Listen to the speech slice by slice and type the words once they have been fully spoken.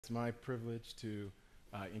It's my privilege to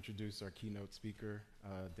introduce our keynote speaker,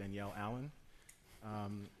 Danielle Allen.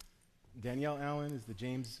 Danielle Allen is the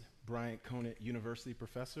James Bryant Conant University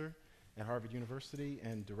Professor at Harvard University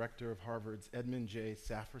and Director of Harvard's Edmond J.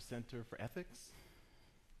 Safra Center for Ethics.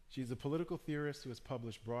 She's a political theorist who has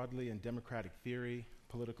published broadly in democratic theory,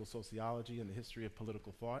 political sociology, and the history of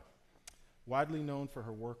political thought. Widely known for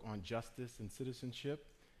her work on justice and citizenship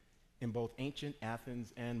in both ancient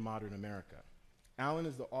Athens and modern America. Allen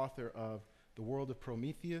is the author of The World of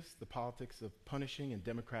Prometheus, The Politics of Punishing in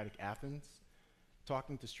Democratic Athens,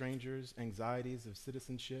 Talking to Strangers, Anxieties of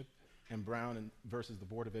Citizenship, and Brown versus the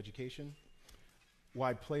Board of Education,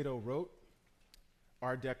 Why Plato Wrote,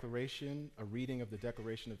 Our Declaration, a reading of the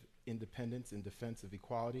Declaration of Independence in Defense of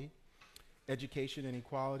Equality, Education and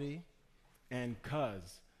Equality, and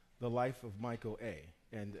Cuz, The Life of Michael A.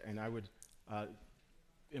 And I would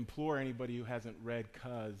implore anybody who hasn't read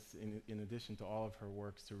Cuz, in addition to all of her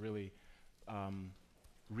works, to really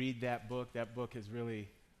read that book. That book has really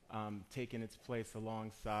taken its place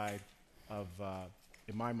alongside of,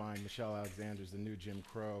 in my mind, Michelle Alexander's The New Jim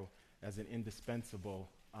Crow as an indispensable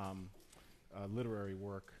literary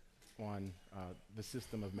work on the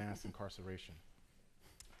system of mass incarceration.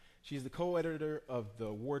 She's the co-editor of the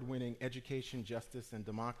award-winning Education, Justice, and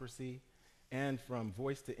Democracy, and From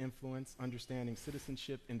Voice to Influence, Understanding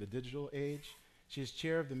Citizenship in the Digital Age. She is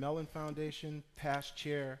chair of the Mellon Foundation,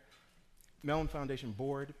 Mellon Foundation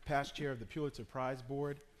Board, past chair of the Pulitzer Prize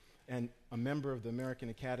Board, and a member of the American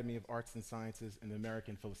Academy of Arts and Sciences and the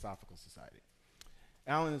American Philosophical Society.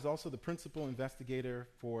 Allen is also the principal investigator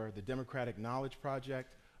for the Democratic Knowledge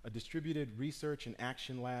Project, a distributed research and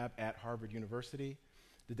action lab at Harvard University.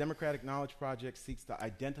 The Democratic Knowledge Project seeks to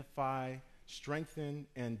identify, strengthen,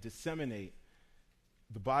 and disseminate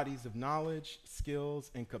the bodies of knowledge,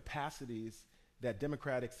 skills, and capacities that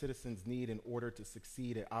democratic citizens need in order to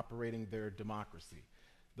succeed at operating their democracy.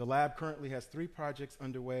 The lab currently has 3 projects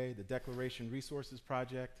underway: the Declaration Resources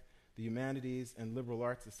Project, the Humanities and Liberal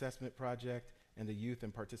Arts Assessment Project, and the Youth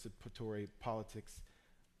and Participatory Politics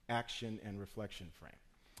Action and Reflection Frame.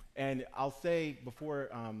 And I'll say, before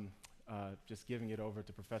just giving it over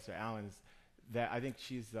to Professor Allen, is that I think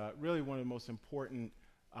she's really one of the most important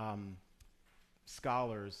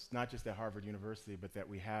scholars, not just at Harvard University, but that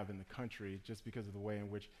we have in the country, just because of the way in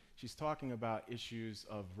which she's talking about issues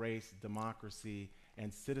of race, democracy,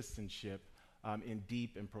 and citizenship in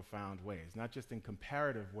deep and profound ways, not just in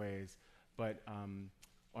comparative ways, but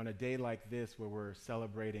on a day like this where we're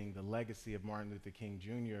celebrating the legacy of Martin Luther King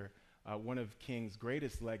Jr., one of King's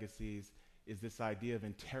greatest legacies is this idea of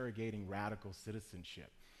interrogating radical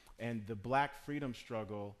citizenship. And the Black freedom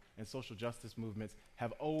struggle and social justice movements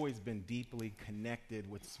have always been deeply connected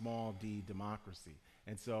with small d democracy.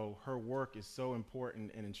 And so her work is so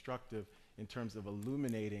important and instructive in terms of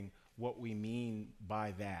illuminating what we mean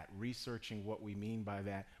by that, researching what we mean by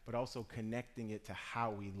that, but also connecting it to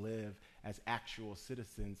how we live as actual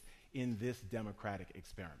citizens in this democratic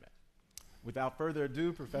experiment. Without further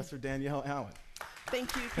ado, Professor Danielle Allen.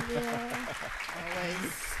 Thank you, Camille.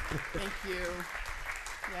 Always. Thank you.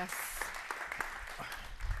 Yes.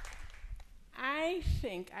 I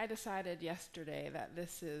think I decided yesterday that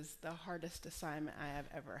this is the hardest assignment I have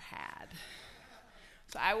ever had.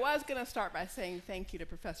 So I was going to start by saying thank you to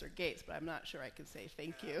Professor Gates, but I'm not sure I can say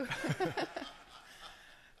thank you.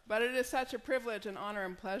 But it is such a privilege and honor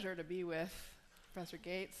and pleasure to be with Professor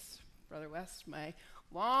Gates, Brother West, my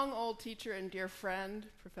long old teacher and dear friend,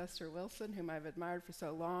 Professor Wilson, whom I've admired for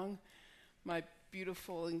so long, my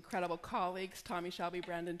beautiful, incredible colleagues, Tommy Shelby,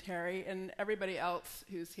 Brandon Terry, and everybody else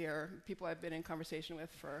who's here, people I've been in conversation with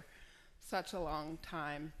for such a long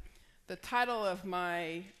time. The title of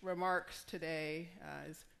my remarks today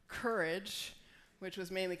is Courage, which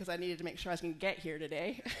was mainly because I needed to make sure I was going to get here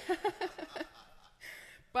today.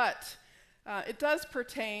 But it does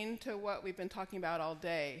pertain to what we've been talking about all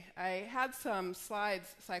day. I had some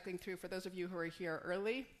slides cycling through for those of you who are here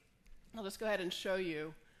early. I'll just go ahead and show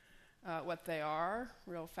you what they are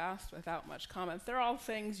real fast without much comments. They're all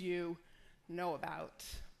things you know about.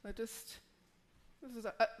 But this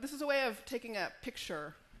is a way of taking a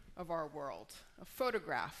picture of our world, a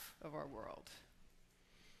photograph of our world.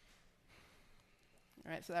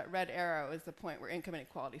 All right, so that red arrow is the point where income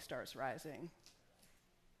inequality starts rising.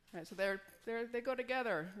 All right, so they go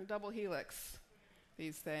together, a double helix,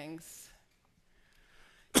 these things.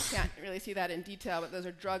 You can't really see that in detail, but those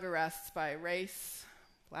are drug arrests by race,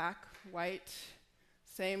 black, white,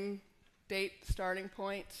 same date starting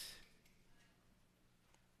point.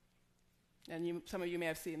 And some of you may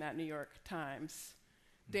have seen that New York Times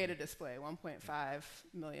data display, 1.5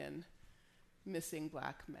 million missing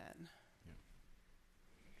black men.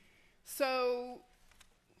 So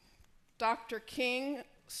Dr. King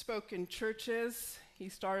spoke in churches. He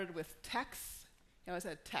started with texts. He always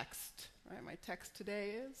said text, right? My text today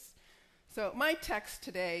is. So my text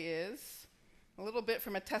today is a little bit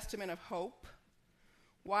from a testament of hope.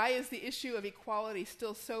 Why is the issue of equality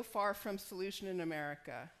still so far from solution in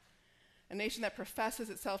America? A nation that professes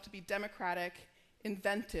itself to be democratic,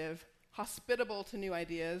 inventive, hospitable to new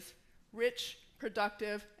ideas, rich,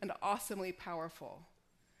 productive, and awesomely powerful.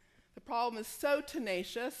 The problem is so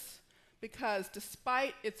tenacious because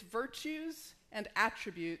despite its virtues and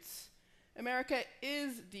attributes, America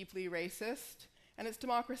is deeply racist, and its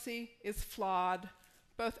democracy is flawed,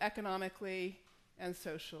 both economically and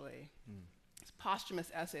socially. It's posthumous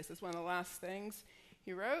essays. It's one of the last things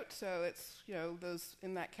he wrote, so it's, those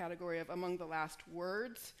in that category of among the last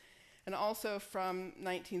words. And also from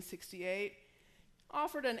 1968,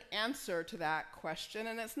 offered an answer to that question,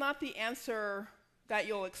 and it's not the answer that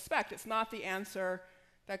you'll expect. It's not the answer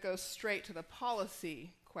that goes straight to the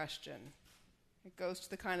policy question. It goes to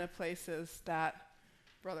the kind of places that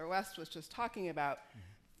Brother West was just talking about.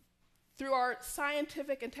 Through our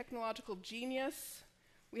scientific and technological genius,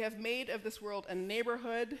 we have made of this world a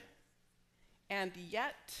neighborhood, and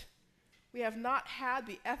yet we have not had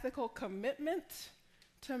the ethical commitment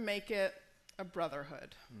to make it a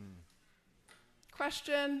brotherhood.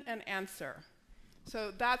 Question and answer.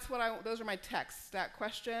 So those are my texts, that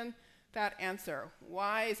question, that answer.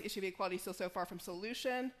 Why is the issue of equality still so far from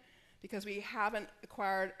solution? Because we haven't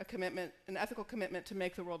acquired an ethical commitment to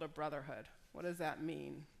make the world a brotherhood. What does that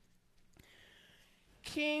mean?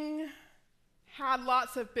 King had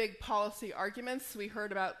lots of big policy arguments. We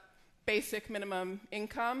heard about basic minimum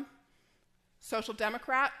income. Social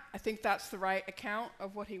democrat, I think that's the right account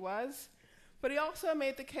of what he was. But he also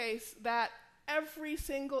made the case that every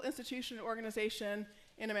single institution and organization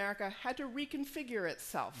in America had to reconfigure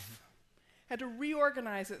itself, had to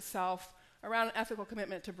reorganize itself around an ethical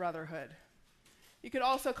commitment to brotherhood. You could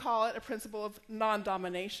also call it a principle of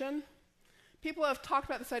non-domination. People have talked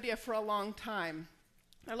about this idea for a long time.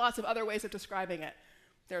 There are lots of other ways of describing it.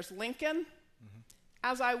 There's Lincoln.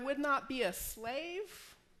 As I would not be a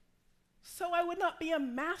slave, so I would not be a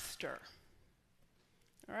master.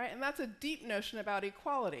 All right, and that's a deep notion about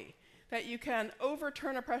equality, that you can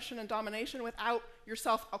overturn oppression and domination without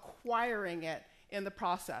yourself acquiring it in the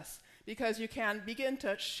process, because you can begin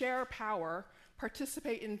to share power,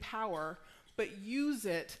 participate in power, but use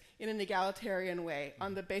it in an egalitarian way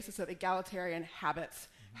on the basis of egalitarian habits,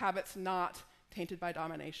 habits not tainted by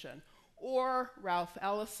domination. Or Ralph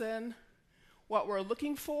Ellison, what we're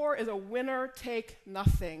looking for is a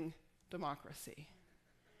winner-take-nothing democracy.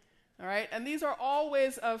 All right, and these are all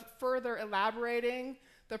ways of further elaborating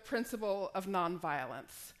the principle of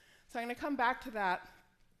nonviolence. So I'm going to come back to that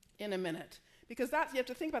in a minute, because you have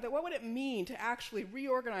to think about that. What would it mean to actually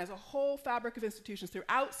reorganize a whole fabric of institutions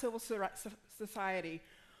throughout civil society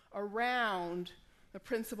around the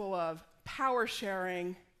principle of power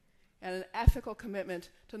sharing and an ethical commitment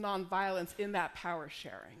to nonviolence in that power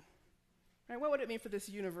sharing? Right? What would it mean for this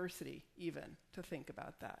university, even, to think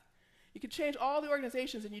about that? You could change all the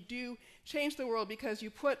organizations, and you do change the world because you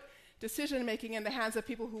put decision-making in the hands of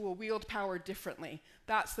people who will wield power differently.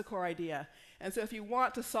 That's the core idea. And so if you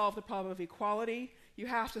want to solve the problem of equality, you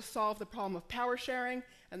have to solve the problem of power sharing,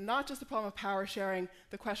 and not just the problem of power sharing,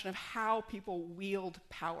 the question of how people wield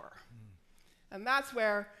power. And that's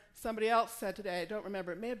where somebody else said today, I don't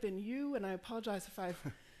remember, it may have been you, and I apologize if I've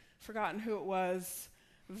forgotten who it was,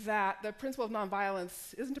 that the principle of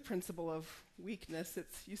nonviolence isn't a principle of weakness.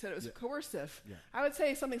 You said it was coercive. Yeah. I would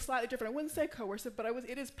say something slightly different. I wouldn't say coercive, but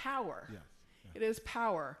it is power. Yeah. Yeah. It is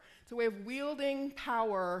power. It's a way of wielding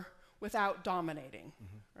power without dominating,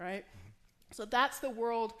 right? So that's the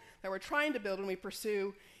world that we're trying to build when we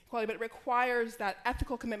pursue equality, but it requires that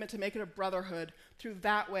ethical commitment to make it a brotherhood through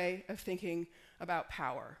that way of thinking about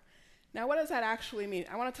power. Now, what does that actually mean?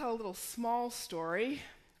 I want to tell a little small story.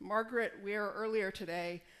 Margaret Weir earlier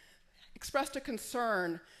today expressed a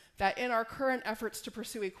concern that in our current efforts to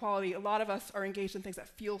pursue equality, a lot of us are engaged in things that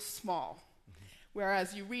feel small.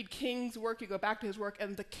 Whereas you read King's work, you go back to his work,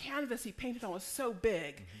 and the canvas he painted on was so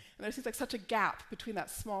big. And there seems like such a gap between that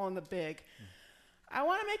small and the big. I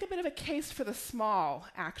want to make a bit of a case for the small,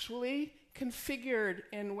 actually, configured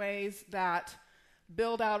in ways that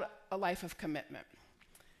build out a life of commitment.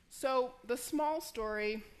 So the small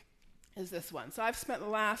story is this one. So I've spent the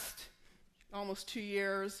last almost 2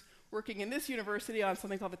 years working in this university on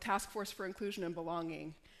something called the Task Force for Inclusion and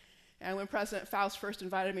Belonging. And when President Faust first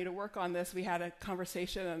invited me to work on this, we had a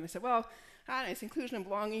conversation, and I said, well, I don't know, it's inclusion and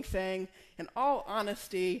belonging thing. In all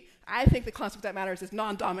honesty, I think the concept that matters is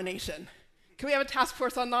non-domination. can we have a task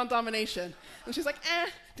force on non-domination? And she's like,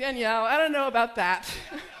 Danielle, I don't know about that.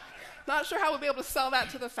 Not sure how we'll be able to sell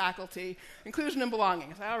that to the faculty. Inclusion and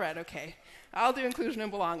belonging. I said, all right, okay. I'll do inclusion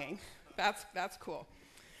and belonging. That's cool.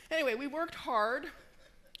 Anyway, we worked hard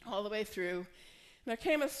all the way through. And there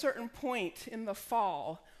came a certain point in the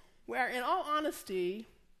fall where, in all honesty,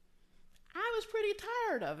 I was pretty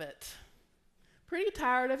tired of it.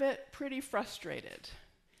 Pretty frustrated.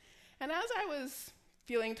 And as I was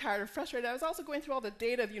feeling tired or frustrated, I was also going through all the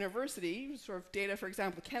data of the university, sort of data, for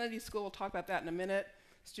example, the Kennedy School, we'll talk about that in a minute,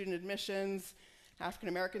 student admissions,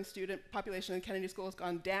 African-American student population in Kennedy School has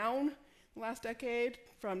gone down in the last decade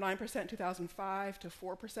from 9% in 2005 to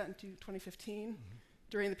 4% in 2015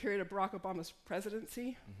 during the period of Barack Obama's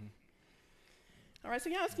presidency. All right, so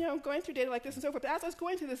yeah, I was going through data like this and so forth, but as I was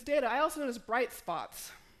going through this data, I also noticed bright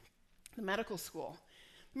spots. The medical school.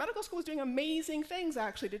 The medical school was doing amazing things,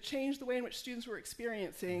 actually, to change the way in which students were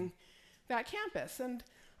experiencing that campus. And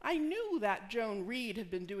I knew that Joan Reed had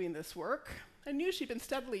been doing this work. I knew she'd been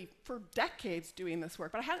steadily, for decades, doing this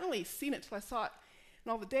work, but I hadn't really seen it till I saw it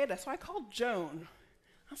in all the data. So I called Joan.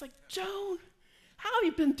 I was like, Joan, how have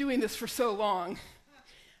you been doing this for so long?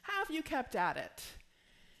 How have you kept at it?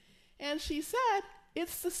 And she said,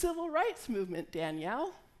 it's the civil rights movement,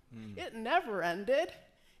 Danielle. It never ended.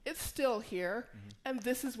 It's still here, and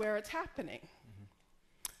this is where it's happening.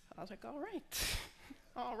 I was like,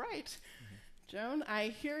 all right. Joan, I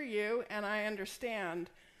hear you, and I understand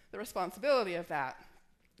the responsibility of that.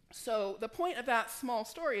 So the point of that small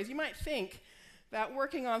story is you might think that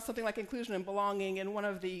working on something like inclusion and belonging in one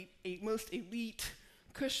of the most elite,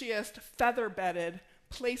 cushiest, feather-bedded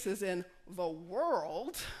places in the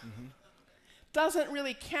world doesn't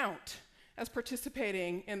really count as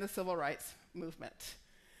participating in the civil rights movement.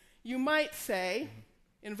 You might say,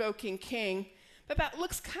 invoking King, that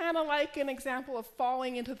looks kind of like an example of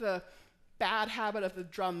falling into the bad habit of the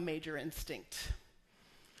drum major instinct.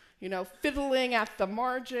 Fiddling at the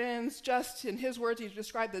margins, just in his words, he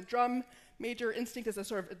described the drum major instinct as a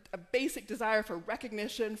sort of a basic desire for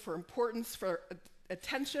recognition, for importance, for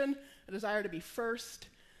attention, a desire to be first.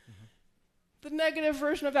 The negative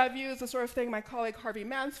version of that view is the sort of thing my colleague Harvey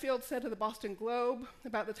Mansfield said to the Boston Globe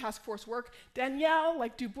about the task force work. Danielle,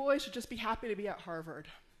 like Du Bois, should just be happy to be at Harvard.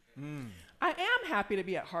 I am happy to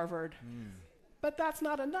be at Harvard, but that's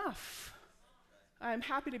not enough. I am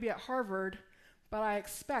happy to be at Harvard, but I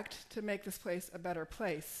expect to make this place a better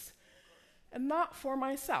place. And not for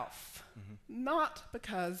myself, not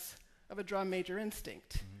because of a drum major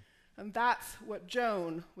instinct. And that's what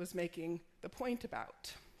Joan was making the point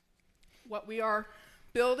about. What we are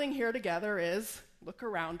building here together is, look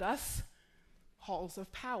around us, halls of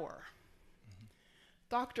power.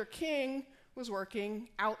 Dr. King was working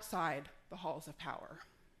outside the halls of power.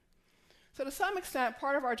 So to some extent,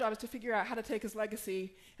 part of our job is to figure out how to take his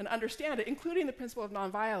legacy and understand it, including the principle of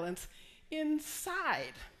nonviolence,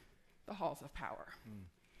 inside the halls of power.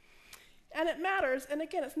 And it matters, and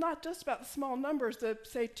again, it's not just about the small numbers, the,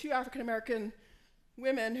 say, 2 African-American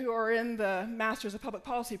women who are in the Masters of Public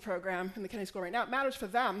Policy program in the Kennedy School right now. It matters for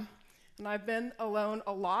them, and I've been alone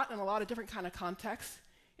a lot in a lot of different kind of contexts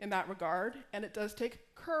in that regard, and it does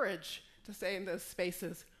take courage to stay in those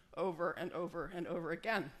spaces over and over and over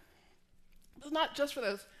again. It's not just for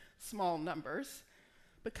those small numbers,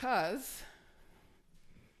 because,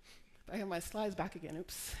 if I have my slides back again,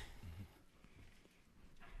 oops.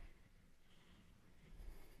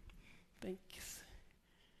 Thanks.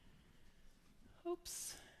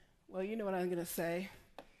 Oops. Well, you know what I'm going to say.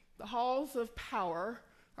 The halls of power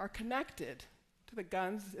are connected to the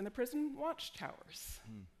guns in the prison watchtowers.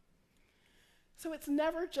 So it's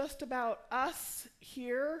never just about us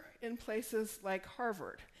here in places like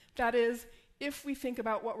Harvard. That is, if we think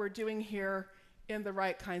about what we're doing here in the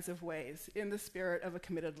right kinds of ways, in the spirit of a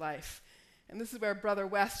committed life. And this is where Brother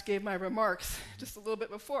West gave my remarks just a little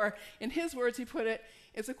bit before. In his words, he put it,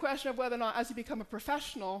 it's a question of whether or not, as you become a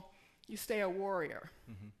professional, you stay a warrior.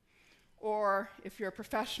 Or if you're a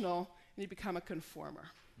professional and you become a conformer.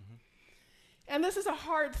 And this is a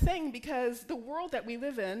hard thing because the world that we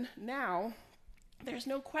live in now, there's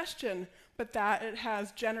no question but that it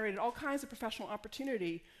has generated all kinds of professional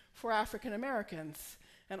opportunity for African Americans.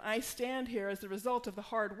 And I stand here as the result of the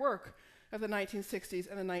hard work of the 1960s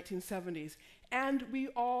and the 1970s. And we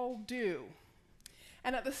all do.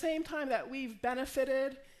 And at the same time that we've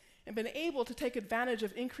benefited and been able to take advantage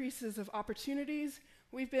of increases of opportunities,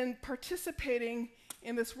 we've been participating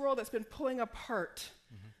in this world that's been pulling apart.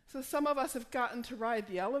 So some of us have gotten to ride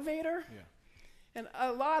the elevator, and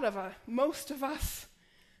a lot of most of us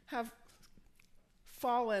have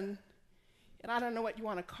fallen, and I don't know what you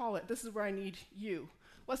want to call it. This is where I need you.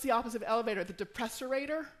 What's the opposite of elevator? The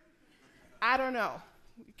depressorator? I don't know.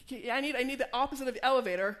 I need the opposite of the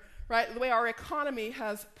elevator, right? The way our economy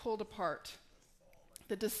has pulled apart.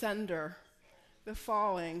 The descender, the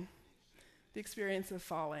falling, the experience of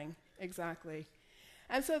falling, exactly.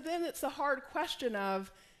 And so then it's the hard question of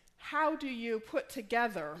how do you put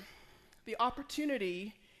together the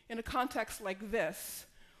opportunity in a context like this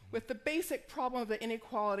with the basic problem of the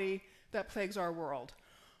inequality that plagues our world.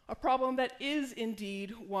 A problem that is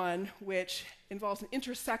indeed one which involves an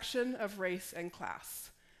intersection of race and class.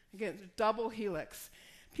 Again, double helix.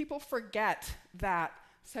 People forget that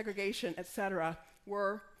segregation, etc.,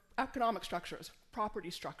 were economic structures, property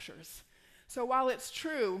structures. So while it's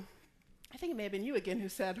true, I think it may have been you again who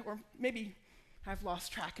said, or maybe I've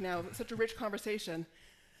lost track now, it's such a rich conversation,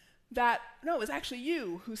 that, no, it was actually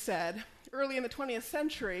you who said, early in the 20th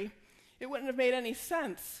century, it wouldn't have made any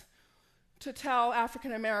sense to tell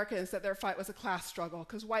African Americans that their fight was a class struggle,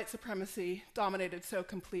 because white supremacy dominated so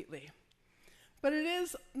completely. But it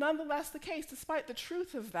is nonetheless the case, despite the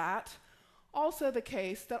truth of that, also the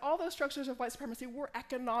case that all those structures of white supremacy were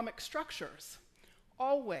economic structures,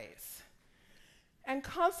 always. And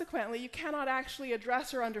consequently, you cannot actually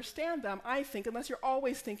address or understand them, I think, unless you're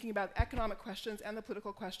always thinking about economic questions and the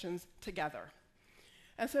political questions together.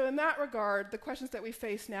 And so in that regard, the questions that we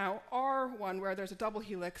face now are one where there's a double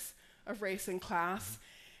helix of race and class,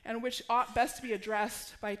 and which ought best to be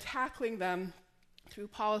addressed by tackling them through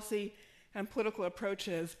policy and political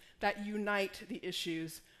approaches that unite the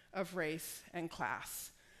issues of race and class.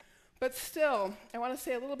 But still, I want to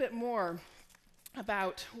say a little bit more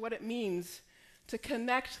about what it means to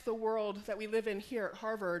connect the world that we live in here at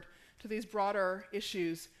Harvard to these broader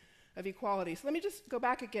issues of equality. So let me just go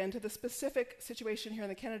back again to the specific situation here in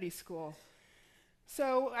the Kennedy School.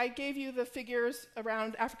 So I gave you the figures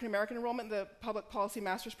around African American enrollment in the public policy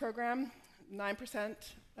master's program. 9%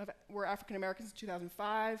 were African Americans in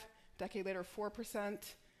 2005, a decade later 4%.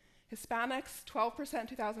 Hispanics, 12% in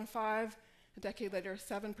 2005, a decade later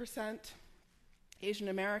 7%. Asian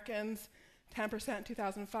Americans, 10% in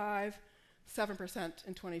 2005, 7%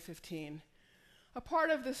 in 2015. A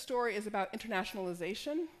part of this story is about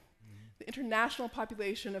internationalization. The international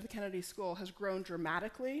population of the Kennedy School has grown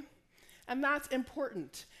dramatically, and that's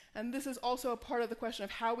important. And this is also a part of the question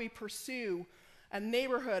of how we pursue a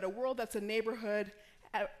neighborhood, a world that's a neighborhood,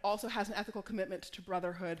 also has an ethical commitment to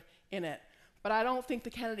brotherhood in it. But I don't think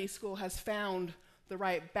the Kennedy School has found the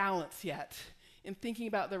right balance yet in thinking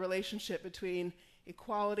about the relationship between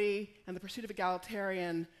equality and the pursuit of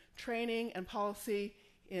egalitarian training and policy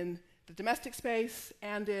in the domestic space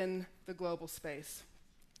and in the global space.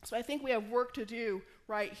 So I think we have work to do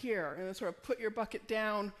right here, in a sort of put your bucket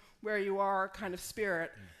down where you are kind of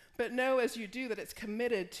spirit, but know as you do that it's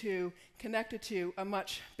committed to, connected to a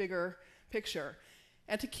much bigger picture.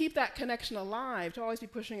 And to keep that connection alive, to always be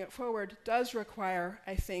pushing it forward, does require,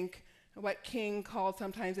 I think, what King called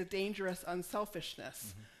sometimes a dangerous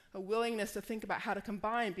unselfishness, a willingness to think about how to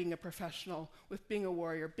combine being a professional with being a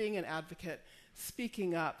warrior, being an advocate,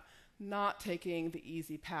 speaking up, not taking the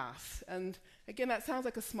easy path. And again, that sounds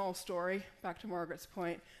like a small story, back to Margaret's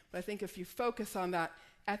point, but I think if you focus on that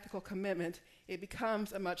ethical commitment, it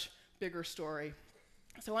becomes a much bigger story.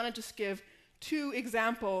 So I want to just give two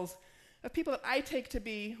examples of people that I take to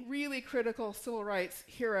be really critical civil rights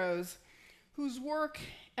heroes whose work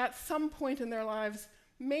at some point in their lives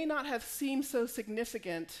may not have seemed so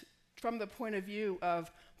significant from the point of view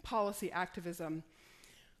of policy activism.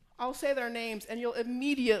 I'll say their names and you'll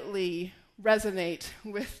immediately resonate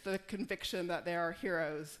with the conviction that they are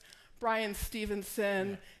heroes. Brian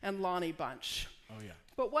Stevenson and Lonnie Bunch. Oh, yeah.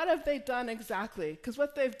 But what have they done exactly? Because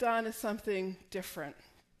what they've done is something different.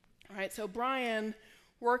 All right, so Brian,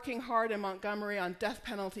 working hard in Montgomery on death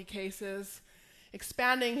penalty cases,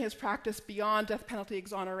 expanding his practice beyond death penalty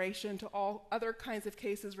exoneration to all other kinds of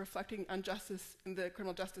cases reflecting injustice in the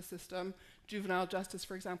criminal justice system, juvenile justice,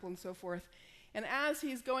 for example, and so forth. And as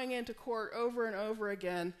he's going into court over and over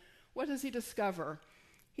again, what does he discover?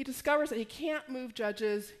 He discovers that he can't move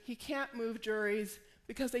judges, he can't move juries,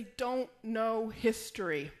 because they don't know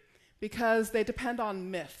history, because they depend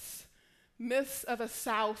on myths. Myths of a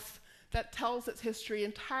South that tells its history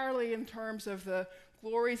entirely in terms of the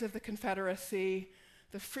glories of the Confederacy,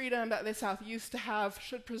 the freedom that the South used to have,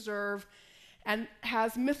 should preserve, and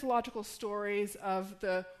has mythological stories of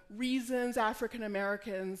the reasons African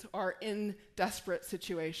Americans are in desperate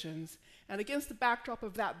situations. And against the backdrop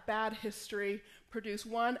of that bad history, produce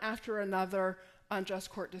one after another unjust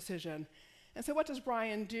court decision. And so what does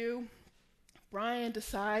Brian do? Brian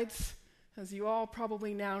decides, as you all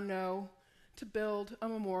probably now know, to build a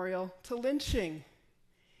memorial to lynching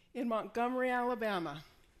in Montgomery, Alabama,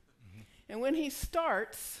 And when he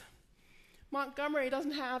starts, Montgomery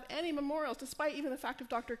doesn't have any memorials, despite even the fact of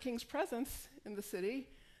Dr. King's presence in the city,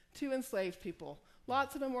 to enslaved people.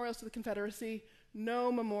 Lots of memorials to the Confederacy,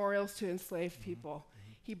 no memorials to enslaved people.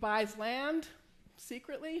 He buys land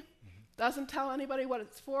secretly, doesn't tell anybody what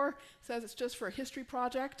it's for, says it's just for a history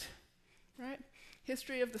project, right?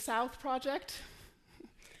 History of the South project.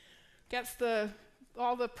 Gets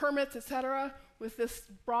all the permits, etc., with this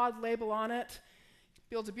broad label on it.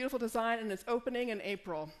 Builds a beautiful design, and it's opening in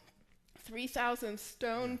April. 3,000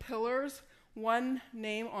 stone pillars, one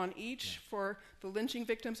name on each for the lynching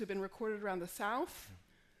victims who've been recorded around the South.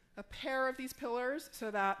 A pair of these pillars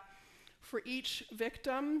so that for each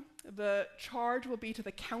victim, the charge will be to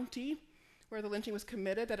the county where the lynching was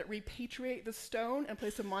committed, that it repatriate the stone and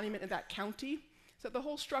place a monument in that county. So that the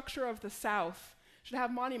whole structure of the South should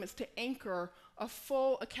have monuments to anchor a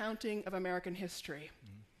full accounting of American history.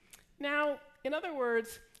 Now, in other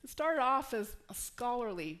words, it started off as a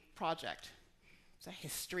scholarly project. It's a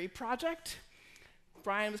history project.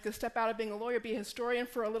 Bryant was going to step out of being a lawyer, be a historian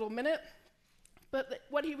for a little minute. But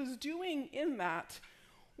what he was doing in that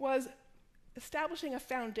was establishing a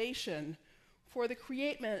foundation for the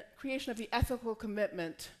creation of the ethical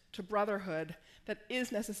commitment to brotherhood that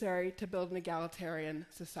is necessary to build an egalitarian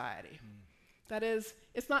society. That is,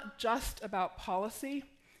 it's not just about policy,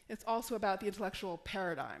 it's also about the intellectual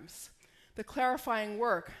paradigms. The clarifying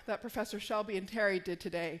work that Professor Shelby and Terry did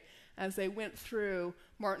today as they went through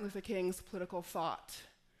Martin Luther King's political thought.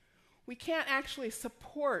 We can't actually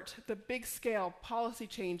support the big-scale policy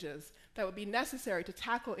changes that would be necessary to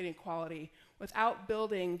tackle inequality without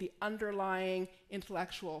building the underlying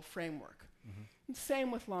intellectual framework. And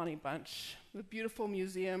same with Lonnie Bunch, the beautiful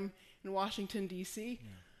museum in Washington, D.C.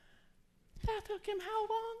 That took him how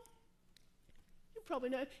long? You probably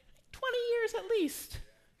know, 20 years at least.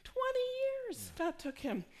 20 years that took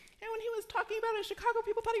him. And when he was talking about it in Chicago,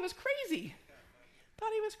 people thought he was crazy. But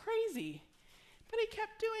he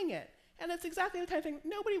kept doing it. And it's exactly the kind of thing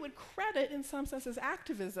nobody would credit, in some sense, as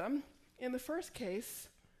activism in the first case.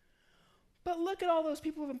 But look at all those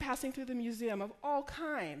people who've been passing through the museum of all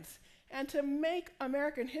kinds. And to make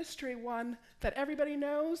American history one that everybody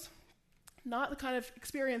knows, not the kind of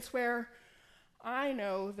experience where I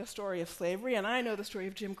know the story of slavery, and I know the story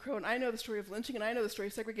of Jim Crow, and I know the story of lynching, and I know the story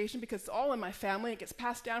of segregation because it's all in my family. It gets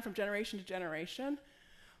passed down from generation to generation.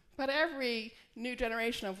 But every new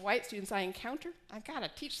generation of white students I encounter, I've got to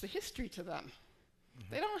teach the history to them.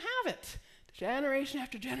 They don't have it, generation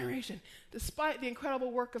after generation, despite the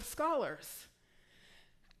incredible work of scholars.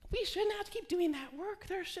 We shouldn't have to keep doing that work.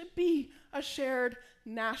 There should be a shared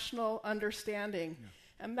national understanding.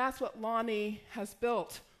 And that's what Lonnie has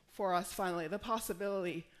built for us finally, the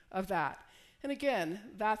possibility of that. And again,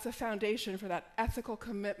 that's a foundation for that ethical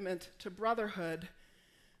commitment to brotherhood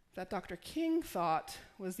that Dr. King thought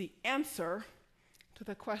was the answer to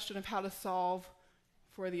the question of how to solve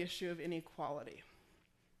for the issue of inequality.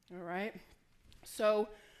 All right? So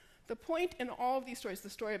the point in all of these stories, the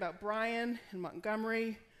story about Bryant and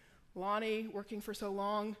Montgomery, Lonnie working for so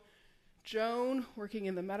long, Joan working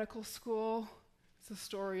in the medical school, it's a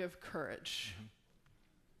story of courage.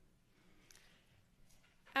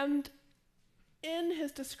 And in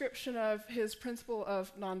his description of his principle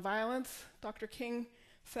of nonviolence, Dr. King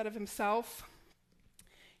said of himself,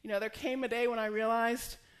 there came a day when I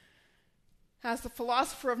realized, as the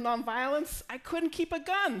philosopher of nonviolence, I couldn't keep a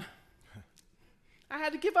gun. I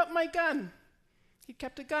had to give up my gun. He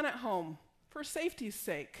kept a gun at home for safety's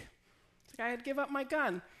sake. It's like I had to give up my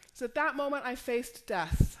gun. So at that moment, I faced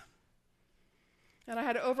death. And I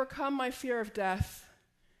had to overcome my fear of death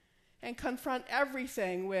and confront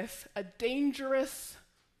everything with a dangerous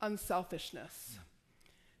unselfishness.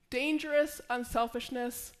 Dangerous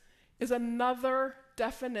unselfishness is another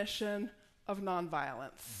definition of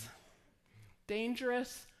nonviolence.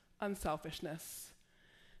 Dangerous unselfishness.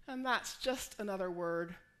 And that's just another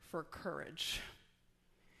word for courage.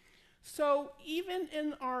 So even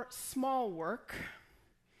in our small work,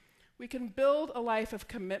 we can build a life of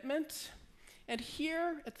commitment. And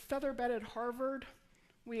here at feather-bedded Harvard,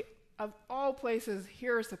 we, of all places,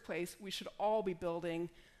 here's the place we should all be building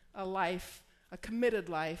a life, a committed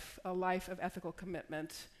life, a life of ethical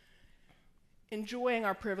commitment, enjoying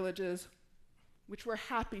our privileges, which we're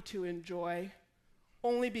happy to enjoy,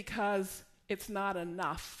 only because it's not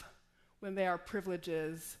enough when they are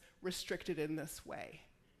privileges restricted in this way,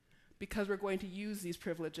 because we're going to use these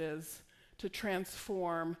privileges to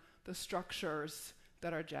transform the structures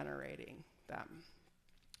that are generating them.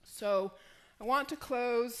 So I want to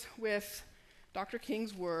close with Dr.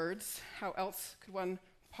 King's words. How else could one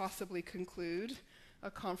possibly conclude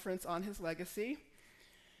a conference on his legacy?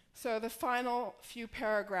 So the final few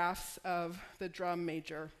paragraphs of the drum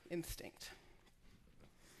major instinct.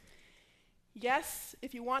 Yes,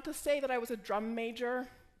 if you want to say that I was a drum major,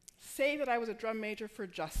 say that I was a drum major for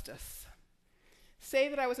justice. Say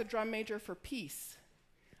that I was a drum major for peace.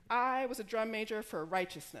 I was a drum major for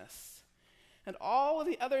righteousness. And all of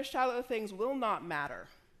the other shallow things will not matter.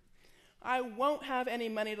 I won't have any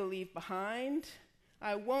money to leave behind.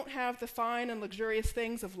 I won't have the fine and luxurious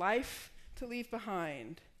things of life to leave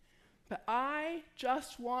behind. But I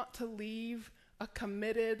just want to leave a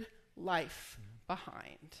committed life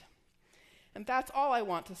behind. And that's all I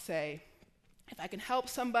want to say. If I can help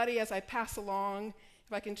somebody as I pass along,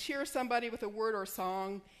 if I can cheer somebody with a word or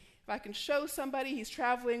song, if I can show somebody he's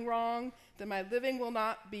traveling wrong, then my living will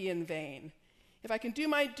not be in vain. If I can do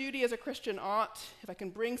my duty as a Christian ought, if I can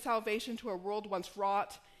bring salvation to a world once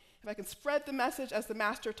wrought, if I can spread the message as the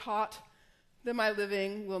Master taught, then my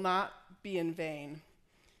living will not be in vain.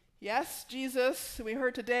 Yes, Jesus, we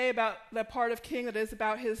heard today about the part of King that is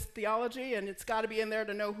about his theology, and it's got to be in there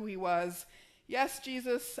to know who he was. Yes,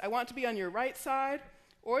 Jesus, I want to be on your right side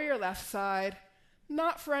or your left side,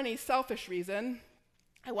 not for any selfish reason.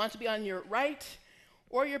 I want to be on your right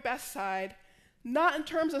or your best side, not in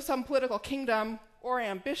terms of some political kingdom or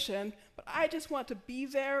ambition, but I just want to be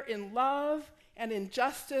there in love and in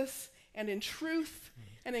justice and in truth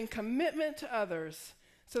and in commitment to others,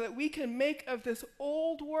 so that we can make of this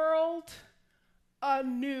old world a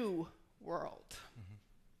new world.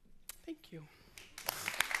 Thank you.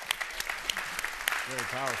 Very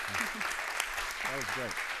powerful. That was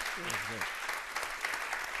great. That was great.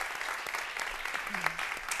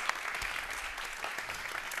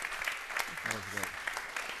 That was great.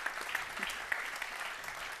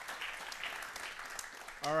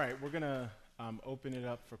 All right, we're going to open it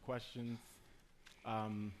up for questions.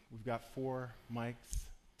 We've got 4 mics,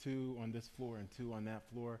 2 on this floor and 2 on that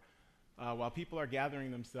floor. While people are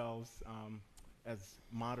gathering themselves, as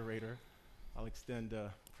moderator, I'll extend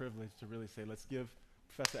a privilege to really say, let's give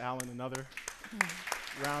Professor Allen another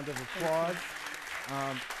round of applause.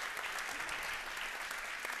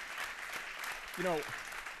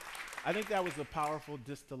 I think that was a powerful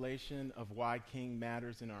distillation of why King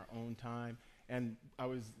matters in our own time. And I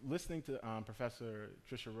was listening to Professor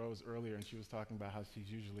Tricia Rose earlier, and she was talking about how she's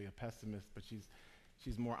usually a pessimist, but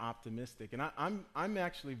she's more optimistic. And I'm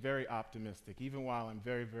actually very optimistic, even while I'm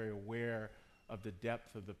very, very aware of the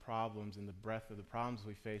depth of the problems and the breadth of the problems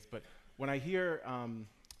we face. But when I hear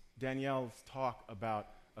Danielle's talk about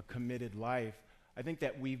a committed life, I think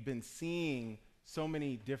that we've been seeing so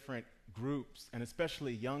many different groups, and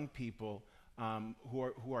especially young people,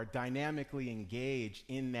 who are dynamically engaged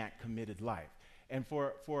in that committed life. And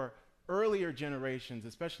for earlier generations,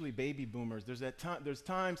 especially baby boomers, there's a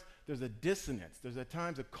dissonance. There's at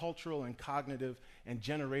times a cultural and cognitive and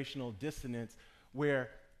generational dissonance where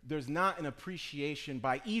there's not an appreciation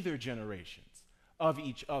by either generations of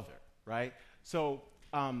each other, right? So,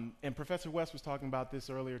 and Professor West was talking about this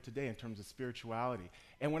earlier today in terms of spirituality.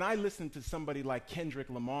 And when I listen to somebody like Kendrick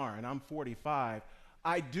Lamar, and I'm 45,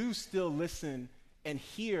 I do still listen and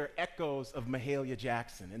hear echoes of Mahalia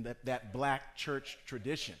Jackson and that black church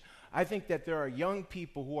tradition. I think that there are young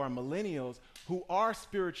people who are millennials who are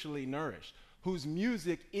spiritually nourished, whose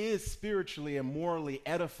music is spiritually and morally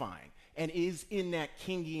edifying and is in that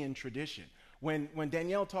Kingian tradition. When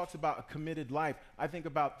Danielle talks about a committed life, I think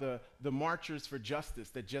about the marchers for justice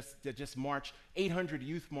that just marched 800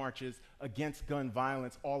 youth marches against gun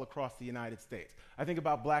violence all across the United States. I think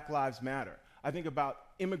about Black Lives Matter. I think about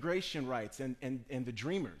immigration rights and the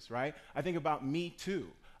Dreamers, right? I think about Me Too.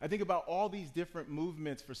 I think about all these different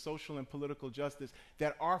movements for social and political justice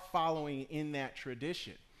that are following in that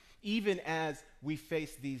tradition, even as we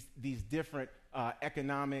face these different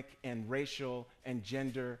economic and racial and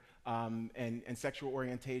gender and sexual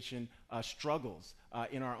orientation struggles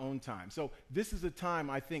in our own time. So this is a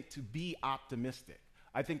time, I think, to be optimistic.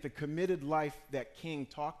 I think the committed life that King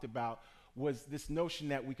talked about was this notion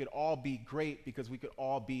that we could all be great because we could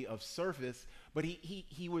all be of service, but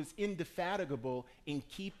he was indefatigable in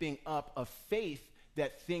keeping up a faith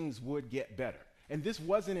that things would get better. And this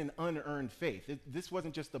wasn't an unearned faith. This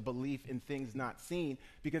wasn't just a belief in things not seen,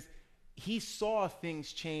 because he saw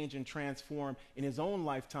things change and transform in his own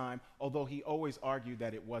lifetime, although he always argued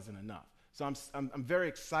that it wasn't enough. So I'm very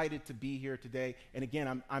excited to be here today. And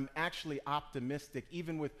again, I'm actually optimistic,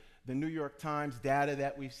 even with the New York Times data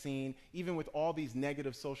that we've seen, even with all these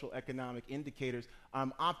negative social economic indicators.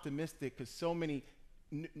 I'm optimistic because so many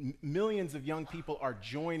millions of young people are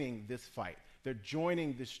joining this fight. They're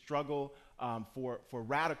joining this struggle for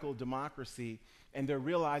radical democracy, and they're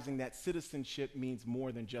realizing that citizenship means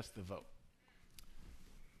more than just the vote.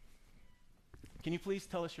 Can you please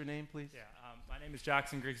tell us your name, please? Yeah, my name is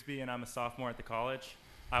Jackson Grigsby, and I'm a sophomore at the college.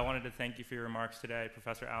 I wanted to thank you for your remarks today,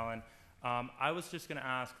 Professor Allen. I was just going to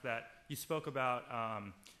ask that you spoke about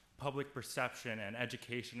public perception and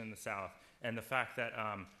education in the South, and the fact that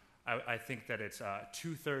I think that it's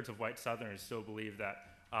 2/3 of white Southerners still believe that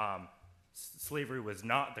slavery was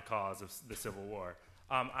not the cause of the Civil War.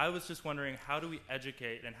 I was just wondering, how do we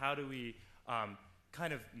educate and how do we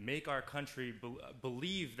kind of make our country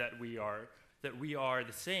believe that we are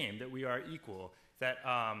the same, that we are equal, that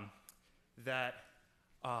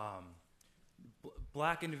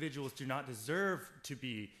black individuals do not deserve to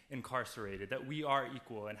be incarcerated, that we are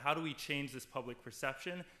equal, and how do we change this public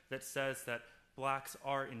perception that says that blacks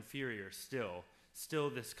are inferior still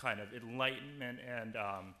this kind of enlightenment and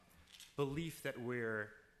belief that we're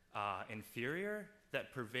inferior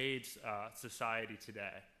that pervades society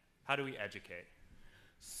today? How do we educate?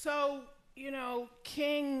 So,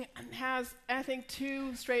 King has, I think,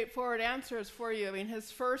 two straightforward answers for you. I mean,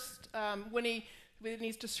 his first, when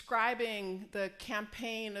he's describing the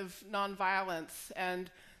campaign of nonviolence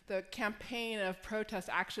and the campaign of protest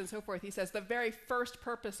action and so forth, he says the very first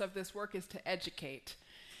purpose of this work is to educate.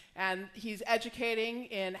 And he's educating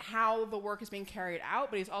in how the work is being carried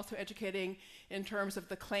out, but he's also educating in terms of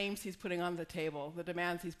the claims he's putting on the table, the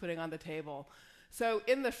demands he's putting on the table. So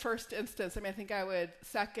in the first instance, I think I would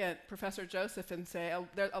second Professor Joseph and say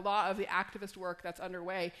a lot of the activist work that's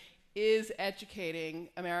underway is educating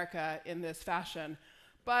America in this fashion.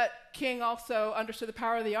 But King also understood the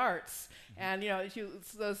power of the arts. And,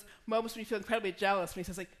 those moments when you feel incredibly jealous when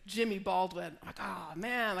he says, Jimmy Baldwin. I'm like, oh,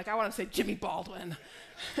 man, I want to say Jimmy Baldwin.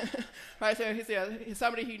 Right? So he's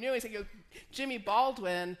somebody he knew. He said, Jimmy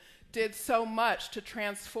Baldwin did so much to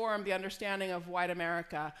transform the understanding of white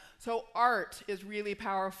America. So art is really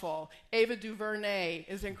powerful. Ava DuVernay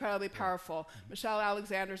is incredibly powerful. Michelle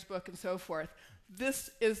Alexander's book and so forth.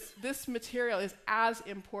 This material is as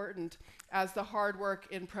important as the hard work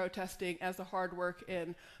in protesting, as the hard work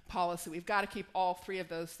in policy. We've got to keep all three of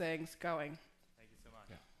those things going. Thank you so much.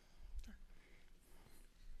 Yeah.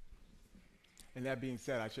 And that being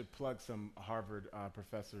said, I should plug some Harvard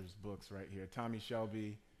professors' books right here. Tommy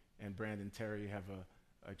Shelby and Brandon Terry have an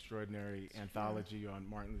extraordinary anthology on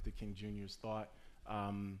Martin Luther King Jr.'s thought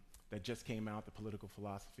that just came out, The Political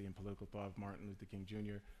Philosophy and Political Thought of Martin Luther King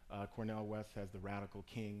Jr. Cornell West has the Radical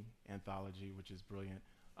King anthology, which is brilliant.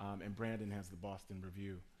 And Brandon has the Boston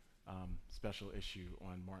Review special issue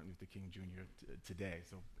on Martin Luther King Jr. Today.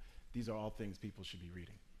 So these are all things people should be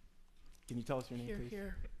reading. Can you tell us your name, please?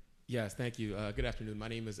 Here. Yes, thank you. Good afternoon. My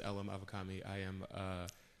name is Elam Avakami. I am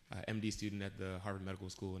MD student at the Harvard Medical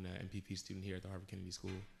School and an MPP student here at the Harvard Kennedy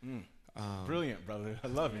School. Brilliant, brother. I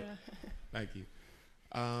love it. Thank you.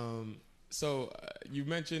 So you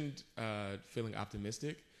mentioned feeling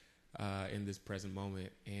optimistic in this present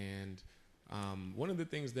moment, and one of the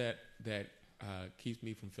things that keeps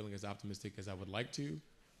me from feeling as optimistic as I would like to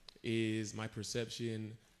is my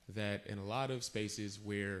perception that in a lot of spaces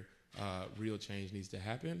where real change needs to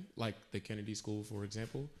happen, like the Kennedy School, for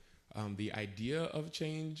example, the idea of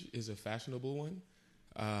change is a fashionable one,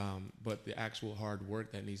 but the actual hard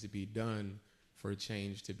work that needs to be done for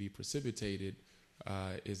change to be precipitated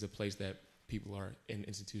is a place that people and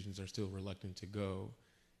institutions are still reluctant to go.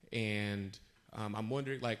 And I'm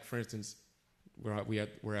wondering, for instance, we're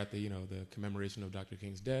at the the commemoration of Dr.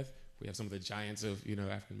 King's death. We have some of the giants of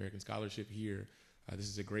African American scholarship here. This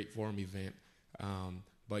is a great forum event,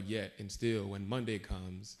 but yet and still, when Monday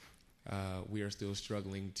comes, we are still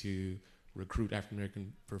struggling to recruit African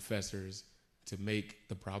American professors to make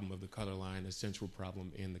the problem of the color line a central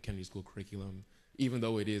problem in the Kennedy School curriculum, even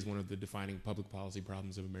though it is one of the defining public policy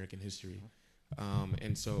problems of American history.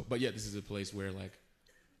 And so, but yet this is a place where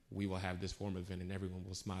we will have this forum event and everyone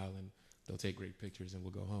will smile and they'll take great pictures and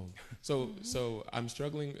we'll go home. So I'm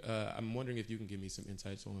struggling. I'm wondering if you can give me some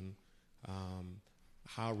insights on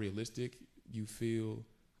how realistic you feel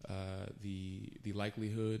the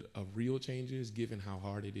likelihood of real changes, given how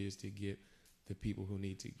hard it is to get the people who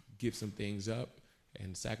need to give some things up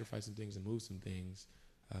and sacrifice some things and move some things,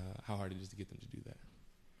 how hard it is to get them to do that.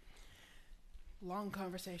 Long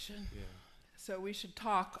conversation. Yeah. So we should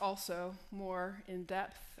talk also more in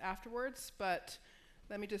depth afterwards, but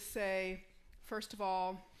let me just say, first of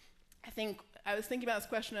all, I was thinking about this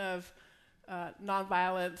question of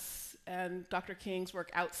nonviolence and Dr. King's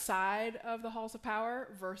work outside of the halls of power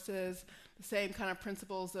versus the same kind of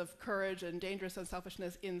principles of courage and dangerous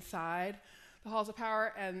unselfishness inside the halls of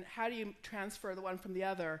power, and how do you transfer the one from the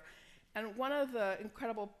other? And one of the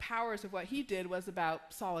incredible powers of what he did was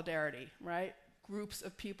about solidarity, right? groups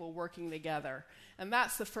of people working together. And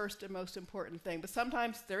that's the first and most important thing. But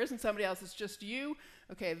sometimes there isn't somebody else, it's just you.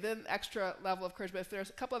 Okay, then extra level of courage. But if there's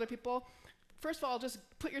a couple other people, first of all, just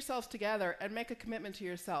put yourselves together and make a commitment to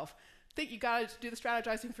yourself. Think you got to do the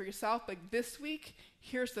strategizing for yourself, but this week,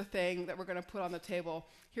 here's the thing that we're going to put on the table.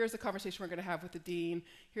 Here's the conversation we're going to have with the dean.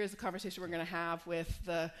 Here's the conversation we're going to have with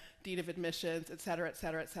the dean of admissions, et cetera, et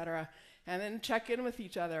cetera, et cetera. And then check in with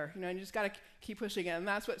each other, and you just got to keep pushing it. And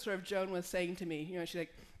that's what sort of Joan was saying to me. She's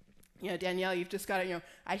like, Danielle, you've just got to,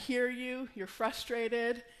 I hear you, you're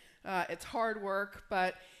frustrated, it's hard work,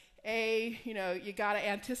 but you got to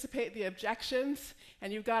anticipate the objections,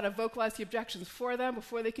 and you've got to vocalize the objections for them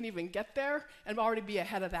before they can even get there, and already be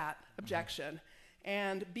ahead of that objection.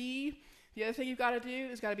 And B, the other thing you've got to do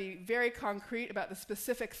is got to be very concrete about the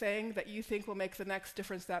specific thing that you think will make the next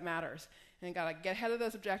difference that matters. And you got to get ahead of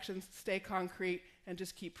those objections, stay concrete, and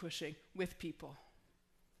just keep pushing with people.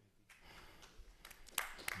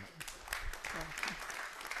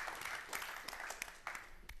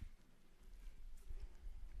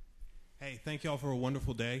 Hey, thank y'all for a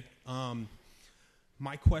wonderful day.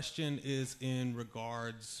 My question is in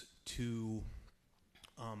regards to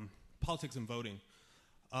politics and voting.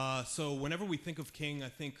 So whenever we think of King, I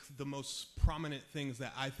think the most prominent things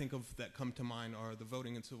that I think of that come to mind are the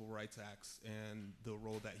Voting and Civil Rights Acts and the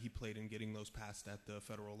role that he played in getting those passed at the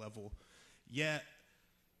federal level. Yet,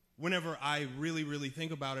 whenever I really, really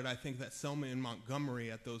think about it, I think that Selma and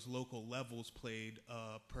Montgomery at those local levels played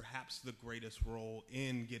perhaps the greatest role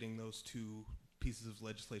in getting those two pieces of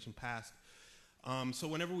legislation passed. So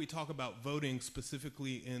whenever we talk about voting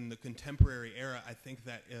specifically in the contemporary era, I think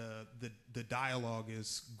that the dialogue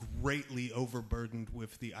is greatly overburdened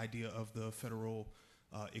with the idea of the federal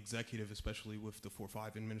executive, especially with the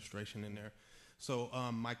 4-5 administration in there. So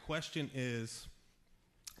my question is,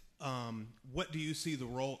 what do you see the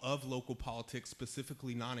role of local politics,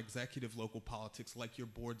 specifically non-executive local politics, like your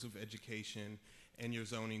boards of education and your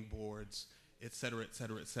zoning boards, et cetera, et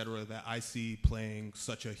cetera, et cetera, that I see playing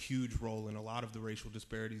such a huge role in a lot of the racial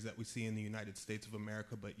disparities that we see in the United States of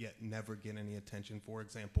America, but yet never get any attention? For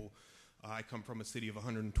example, I come from a city of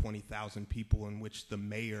 120,000 people in which the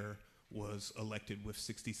mayor was elected with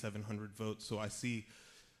 6,700 votes. So I see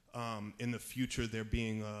in the future there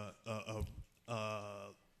being a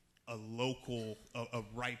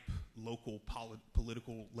ripe local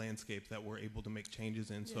political landscape that we're able to make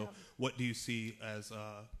changes in. So what do you see as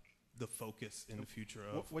the focus in the future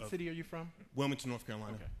of... What city are you from? Wilmington, North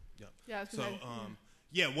Carolina. Okay. Yeah. So,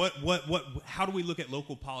 how do we look at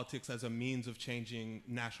local politics as a means of changing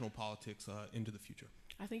national politics into the future?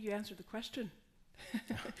 I think you answered the question.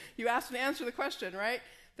 You asked and answered the question, right?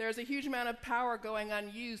 There's a huge amount of power going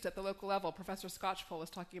unused at the local level. Professor Scotchpole was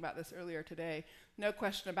talking about this earlier today. No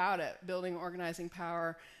question about it. Building organizing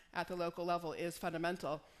power at the local level is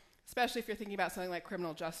fundamental, especially if you're thinking about something like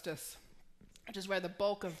criminal justice, which is where the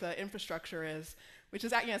bulk of the infrastructure is, which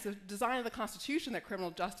is, it's the design of the Constitution that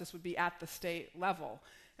criminal justice would be at the state level.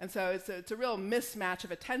 And so it's a real mismatch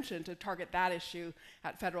of attention to target that issue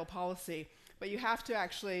at federal policy. But you have to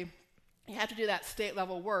do that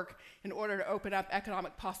state-level work in order to open up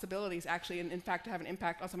economic possibilities, actually, and in fact to have an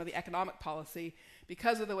impact on some of the economic policy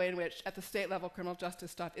because of the way in which, at the state level, criminal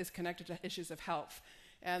justice stuff is connected to issues of health.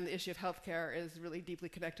 And the issue of healthcare is really deeply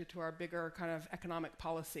connected to our bigger kind of economic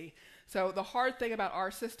policy. So the hard thing about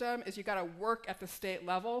our system is you got to work at the state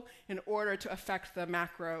level in order to affect the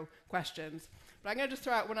macro questions. But I'm going to just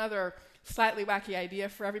throw out one other slightly wacky idea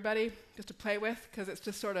for everybody, just to play with, because it's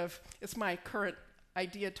just sort of, it's my current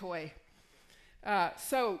idea toy.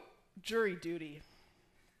 So, jury duty.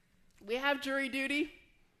 We have jury duty.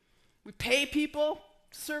 We pay people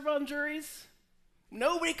to serve on juries.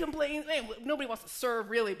 Nobody complains. Nobody wants to serve,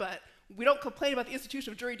 really, but we don't complain about the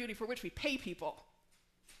institution of jury duty for which we pay people.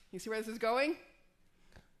 You see where this is going?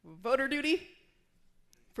 Voter duty,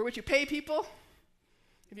 for which you pay people.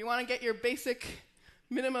 If you want to get your basic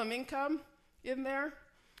minimum income in there,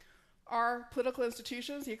 our political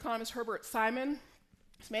institutions, the economist Herbert Simon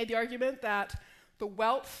has made the argument that the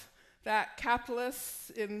wealth that capitalists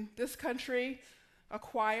in this country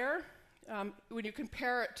acquire, when you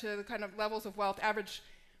compare it to the kind of levels of wealth, average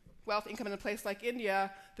wealth income in a place like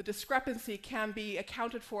India, the discrepancy can be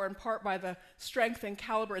accounted for in part by the strength and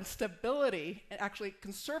caliber and stability and actually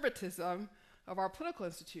conservatism of our political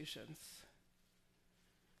institutions.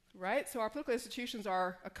 Right? So our political institutions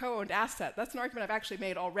are a co-owned asset. That's an argument I've actually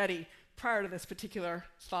made already prior to this particular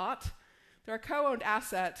thought. They're a co-owned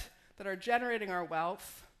asset that are generating our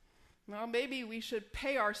wealth. Well, maybe we should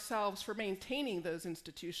pay ourselves for maintaining those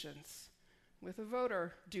institutions with a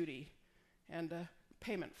voter duty and a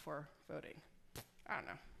payment for voting. I don't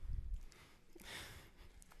know.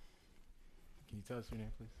 Can you tell us your name,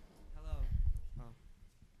 please? Hello.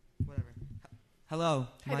 Whatever. Hello.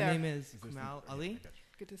 Hi My there. name is Is this Kumal the- Ali, I got you.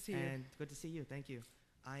 Good to see you. and good to see you. Thank you.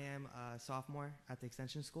 I am a sophomore at the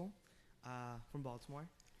Extension School from Baltimore,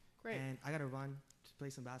 Great. and I got to run to play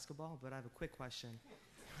some basketball, but I have a quick question.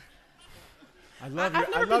 I love I've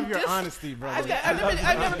your, I never love been your dissed- honesty, brother.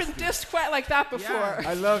 I've never been dissed quite like that before. Yeah.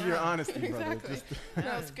 I love your honesty, brother. Exactly. Just-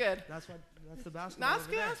 No, it's good. That's the basketball. No, it's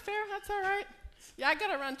over good. there. That's fair. That's all right. Yeah, I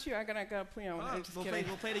gotta run too. I gotta go play on. I'm just We'll kidding.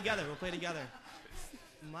 play together. We'll play together.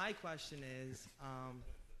 My question is,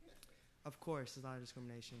 of course, there's a lot of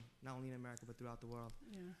discrimination, not only in America but throughout the world.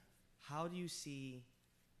 Yeah. How do you see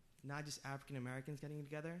not just African Americans getting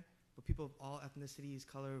together, but people of all ethnicities,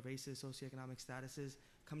 color, races, socioeconomic statuses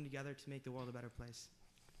coming together to make the world a better place?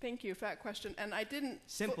 Thank you for that question. And I didn't.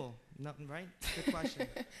 Simple, nothing, right? Good question.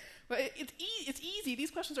 But it's easy.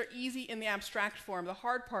 These questions are easy in the abstract form. The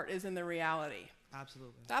hard part is in the reality.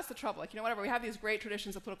 Absolutely. That's the trouble. Like, whatever, we have these great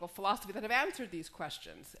traditions of political philosophy that have answered these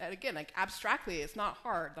questions. And again, like, abstractly, it's not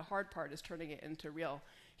hard. The hard part is turning it into real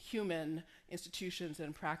human institutions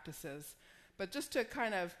and practices. But just to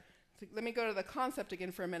kind of, let me go to the concept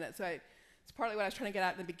again for a minute. So it's partly what I was trying to get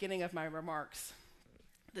at in the beginning of my remarks.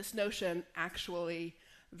 This notion, actually,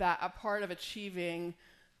 that a part of achieving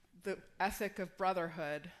the ethic of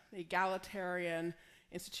brotherhood, the egalitarian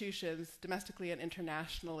institutions, domestically and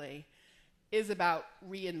internationally, is about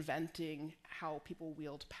reinventing how people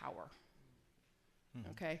wield power.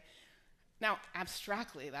 Okay? Now,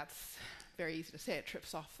 abstractly, that's very easy to say. It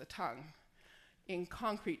trips off the tongue. In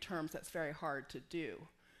concrete terms, that's very hard to do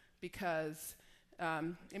because,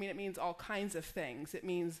 it means all kinds of things. It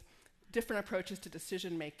means different approaches to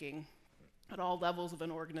decision-making at all levels of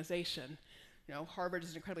an organization. Harvard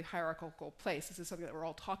is an incredibly hierarchical place. This is something that we're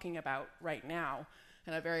all talking about right now.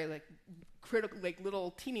 And a very critical,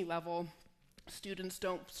 little teeny level, students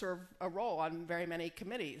don't serve a role on very many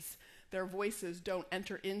committees. Their voices don't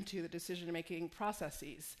enter into the decision-making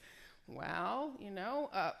processes. Well,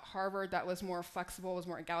 Harvard that was more flexible, was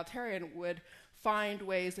more egalitarian, would find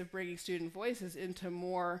ways of bringing student voices into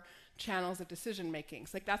more channels of decision-making.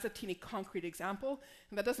 So that's a teeny concrete example,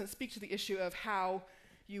 and that doesn't speak to the issue of how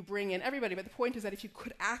you bring in everybody, but the point is that if you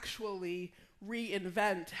could actually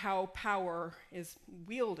reinvent how power is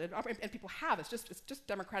wielded, and people have, it's just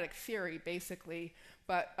democratic theory, basically,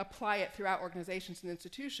 but apply it throughout organizations and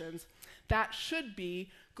institutions, that should be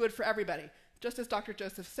good for everybody. Just as Dr.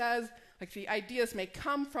 Joseph says, the ideas may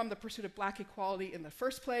come from the pursuit of black equality in the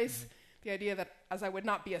first place, the idea that as I would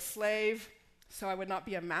not be a slave, so I would not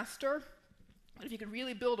be a master. But if you could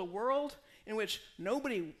really build a world in which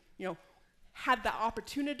nobody, had the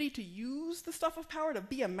opportunity to use the stuff of power to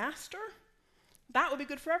be a master, that would be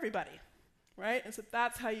good for everybody, right? And so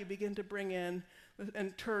that's how you begin to bring in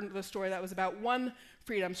and turn the story that was about one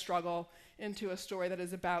freedom struggle into a story that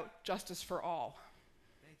is about justice for all.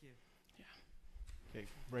 Thank you. Yeah. Okay,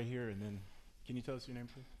 right here, and then, can you tell us your name,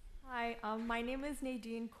 please? Hi, my name is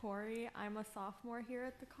Nadine Corey. I'm a sophomore here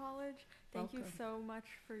at the college. Thank you Welcome. so much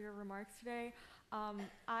for your remarks today.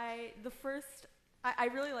 I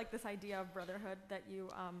really like this idea of brotherhood that you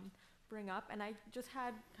bring up, and I just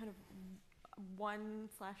had kind of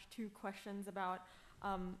 1/2 questions about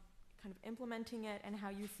kind of implementing it and how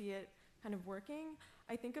you see it kind of working.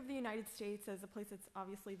 I think of the United States as a place that's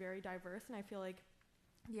obviously very diverse, and I feel like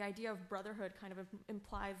the idea of brotherhood kind of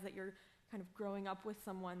implies that you're kind of growing up with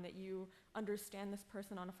someone, that you understand this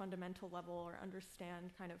person on a fundamental level or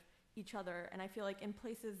understand kind of each other. And I feel like in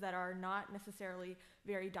places that are not necessarily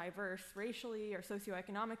very diverse racially or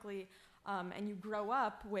socioeconomically, and you grow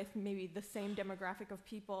up with maybe the same demographic of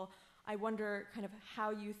people, I wonder kind of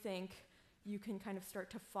how you think you can kind of start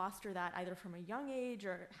to foster that either from a young age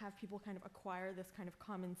or have people kind of acquire this kind of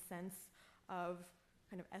common sense of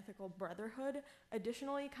kind of ethical brotherhood.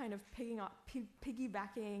 Additionally, kind of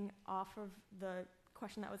piggybacking off of the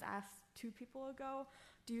question that was asked 2 people ago,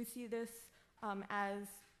 do you see this as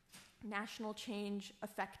national change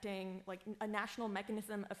affecting, a national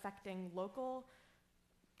mechanism affecting local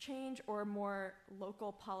change, or more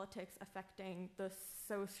local politics affecting the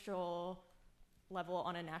social level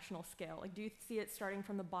on a national scale? Do you see it starting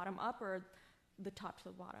from the bottom up or the top to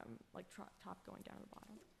the bottom, top going down to the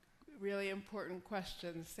bottom? Really important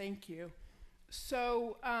questions. Thank you.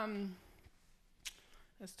 So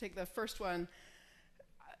let's take the first one.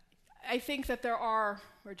 I think that there are,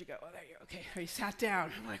 where'd you go? Oh, there you go. Okay, you sat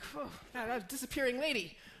down. I'm like, whoa, that was a disappearing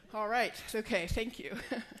lady. All right, okay, thank you.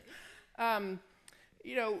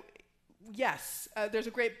 Yes, there's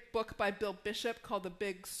a great book by Bill Bishop called The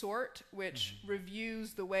Big Sort, which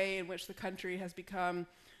reviews the way in which the country has become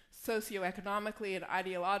socioeconomically and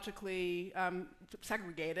ideologically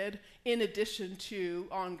segregated, in addition to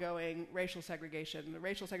ongoing racial segregation. The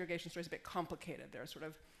racial segregation story is a bit complicated. There are sort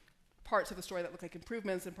of parts of the story that look like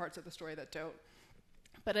improvements and parts of the story that don't.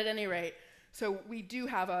 But at any rate, so we do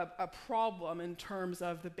have a problem in terms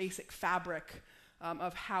of the basic fabric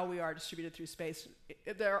of how we are distributed through space.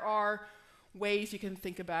 There are ways you can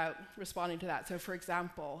think about responding to that. So for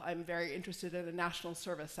example, I'm very interested in a national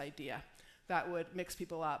service idea that would mix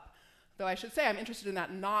people up. Though I should say I'm interested in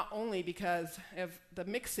that not only because of the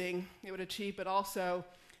mixing it would achieve, but also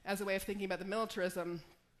as a way of thinking about the militarism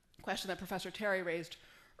question that Professor Terry raised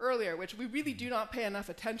earlier, which we really do not pay enough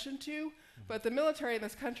attention to, but the military in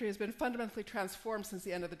this country has been fundamentally transformed since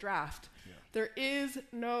the end of the draft. Yeah. There is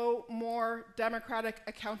no more democratic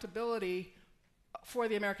accountability for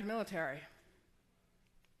the American military.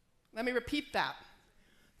 Let me repeat that.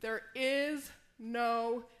 There is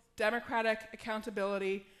no democratic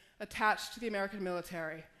accountability attached to the American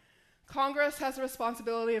military. Congress has the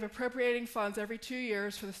responsibility of appropriating funds every 2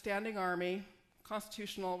 years for the standing army,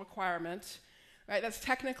 constitutional requirement. Right? That's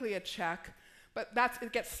technically a check, but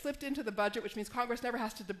it gets slipped into the budget, which means Congress never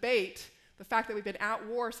has to debate the fact that we've been at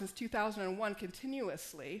war since 2001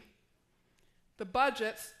 continuously. The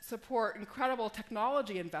budgets support incredible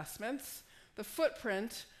technology investments. The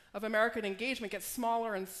footprint of American engagement gets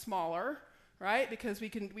smaller and smaller, right? Because we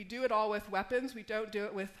do it all with weapons, we don't do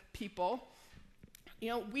it with people. You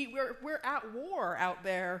know, we're at war out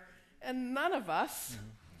there, and none of us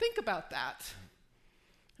think about that.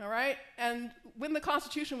 All right? And when the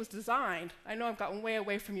Constitution was designed, I know I've gotten way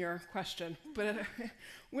away from your question, but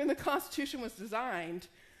when the Constitution was designed,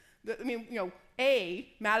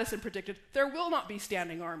 Madison predicted there will not be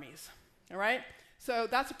standing armies. All right? So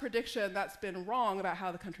that's a prediction that's been wrong about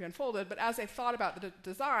how the country unfolded, but as they thought about the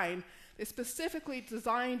design, they specifically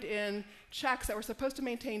designed in checks that were supposed to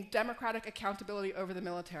maintain democratic accountability over the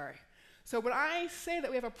military. So when I say that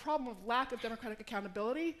we have a problem of lack of democratic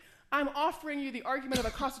accountability, I'm offering you the argument of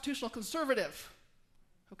a constitutional conservative,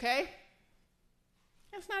 okay?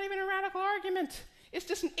 It's not even a radical argument. It's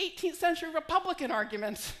just an 18th century Republican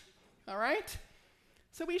argument, all right?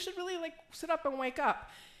 So we should really sit up and wake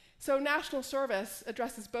up. So national service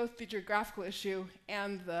addresses both the geographical issue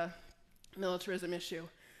and the militarism issue.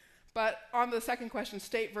 But on the second question,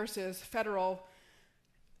 state versus federal,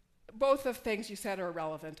 both of things you said are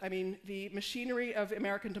relevant. I mean, the machinery of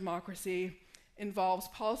American democracy involves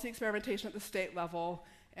policy experimentation at the state level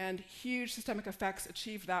and huge systemic effects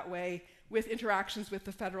achieved that way with interactions with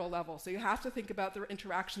the federal level. So you have to think about the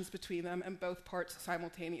interactions between them and both parts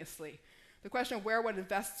simultaneously. The question of where one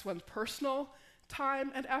invests one's personal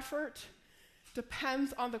time and effort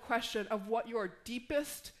depends on the question of what your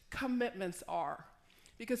deepest commitments are.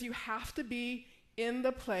 Because you have to be in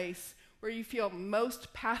the place where you feel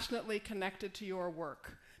most passionately connected to your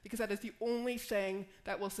work. Because that is the only thing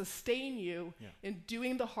that will sustain you in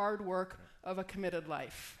doing the hard work of a committed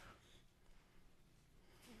life.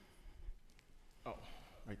 Oh,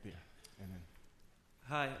 right there. And then.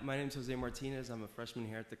 Hi, my name is Jose Martinez. I'm a freshman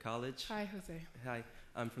here at the college. Hi, Jose. Hi,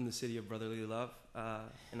 I'm from the city of brotherly love,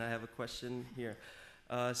 and I have a question here.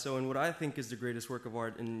 So in what I think is the greatest work of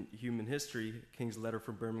art in human history, King's Letter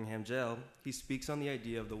from Birmingham Jail, he speaks on the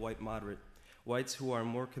idea of the white moderate, whites who are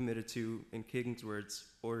more committed to, in King's words,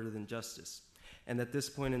 order than justice. And at this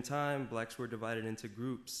point in time, blacks were divided into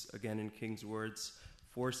groups, again in King's words,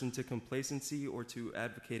 forced into complacency or to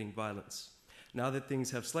advocating violence. Now that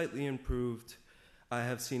things have slightly improved, I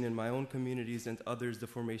have seen in my own communities and others the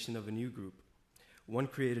formation of a new group, one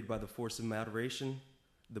created by the force of moderation,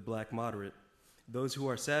 the black moderate, those who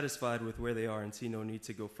are satisfied with where they are and see no need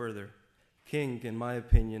to go further. King, in my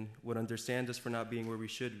opinion, would understand us for not being where we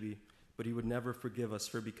should be, but he would never forgive us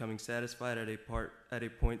for becoming satisfied at a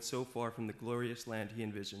point so far from the glorious land he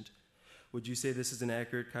envisioned. Would you say this is an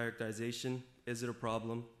accurate characterization? Is it a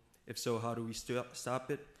problem? If so, how do we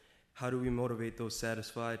stop it? How do we motivate those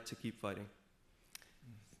satisfied to keep fighting?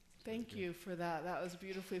 Thank you for that. That was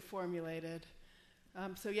beautifully formulated.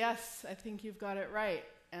 So yes, I think you've got it right.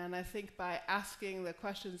 And I think by asking the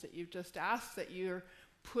questions that you've just asked, that you're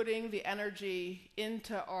putting the energy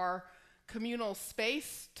into our communal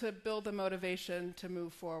space to build the motivation to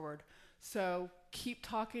move forward. So keep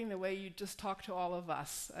talking the way you just talked to all of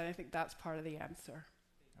us. And I think that's part of the answer.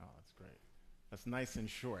 Oh, that's great. That's nice and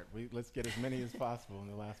short. Let's get as many as possible in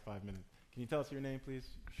the last 5 minutes. Can you tell us your name, please?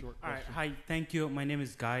 Short question. All right. Hi, thank you. My name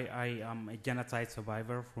is Guy. I am a genocide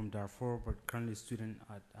survivor from Darfur, but currently a student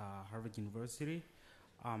at Harvard University.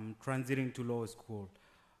 Transiting to law school.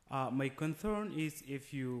 My concern is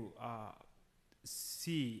if you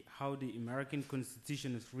see how the American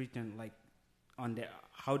Constitution is written, like on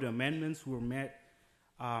how the amendments were made.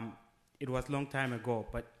 It was a long time ago,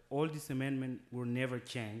 but all these amendments were never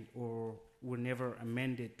changed or were never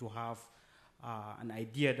amended to have an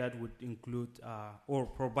idea that would include or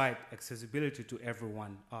provide accessibility to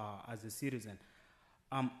everyone as a citizen.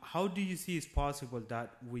 How do you see it's possible that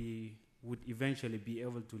we would eventually be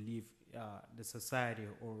able to live the society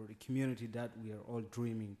or the community that we are all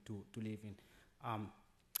dreaming to live in?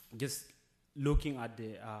 Just looking at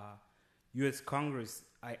the U.S. Congress,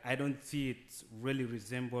 I don't see it really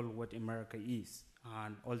resemble what America is.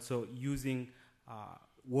 And also using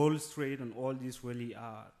Wall Street and all these really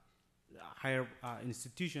higher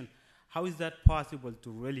institutions, how is that possible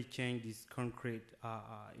to really change this concrete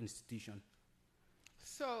institution?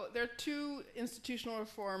 So there are two institutional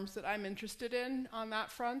reforms that I'm interested in on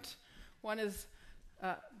that front. One is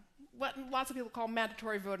what lots of people call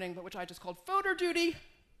mandatory voting, but which I just called voter duty,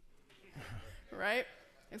 right?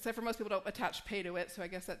 Except for most people don't attach pay to it, so I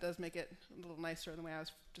guess that does make it a little nicer than the way I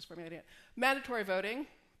was just formulating it. Mandatory voting,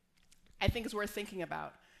 I think, is worth thinking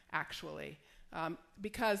about, actually,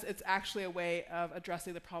 because it's actually a way of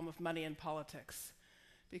addressing the problem of money in politics.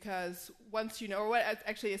 Because once you know, or what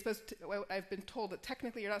actually is supposed to, I've been told that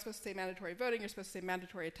technically you're not supposed to say mandatory voting, you're supposed to say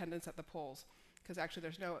mandatory attendance at the polls. Because actually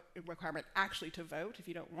there's no requirement actually to vote if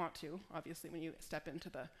you don't want to, obviously, when you step into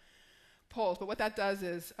the polls. But what that does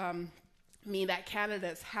is mean that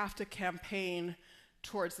candidates have to campaign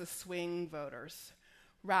towards the swing voters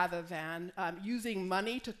rather than using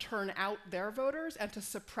money to turn out their voters and to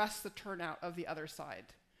suppress the turnout of the other side.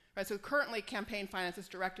 Right? So currently campaign finance is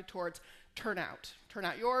directed towards turnout. Turn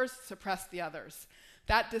out yours, suppress the others.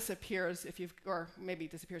 That disappears if you've, or maybe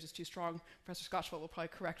disappears is too strong, Professor Scotchwell will probably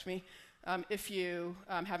correct me, if you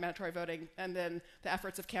have mandatory voting, and then the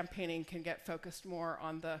efforts of campaigning can get focused more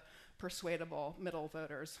on the persuadable middle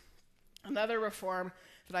voters. Another reform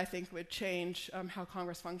that I think would change how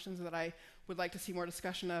Congress functions and that I would like to see more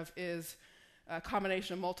discussion of is a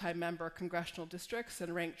combination of multi-member congressional districts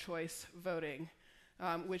and ranked choice voting,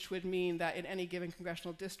 which would mean that in any given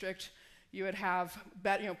congressional district, you would have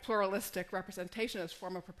pluralistic representation as a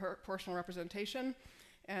form of proportional representation,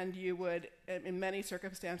 and you would, in many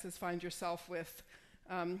circumstances, find yourself with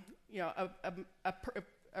a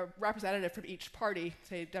representative from each party,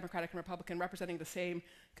 say Democratic and Republican, representing the same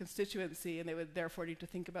constituency, and they would therefore need to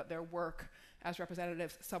think about their work as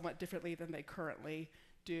representatives somewhat differently than they currently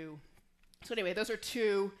do. So anyway, those are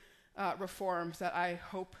two reforms that I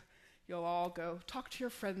hope you'll all go talk to your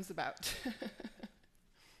friends about.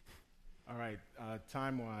 All right,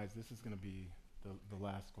 time-wise, this is going to be the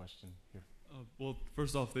last question here. Well,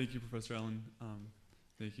 first off, thank you, Professor Allen.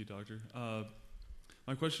 Thank you, Doctor.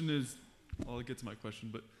 My question is, I'll get to my question,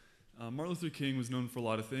 but Martin Luther King was known for a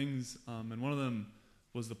lot of things, and one of them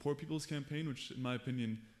was the Poor People's Campaign, which, in my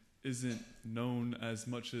opinion, isn't known as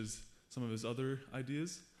much as some of his other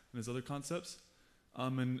ideas and his other concepts.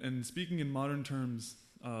 And speaking in modern terms,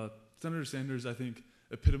 Senator Sanders, I think,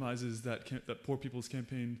 epitomizes that Poor People's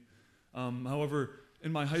Campaign. However,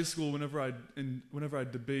 in my high school, whenever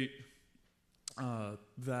I'd debate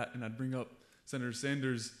that and I'd bring up Senator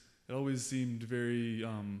Sanders, it always seemed very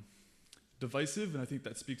divisive, and I think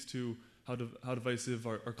that speaks to how divisive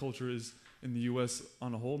our culture is in the U.S.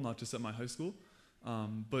 on a whole, not just at my high school.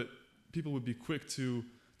 But people would be quick to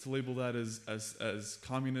label that as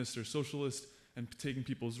communist or socialist and taking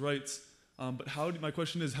people's rights. But my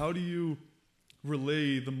question is, how do you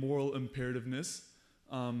relay the moral imperativeness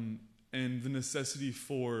and the necessity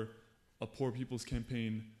for a Poor People's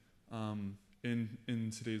Campaign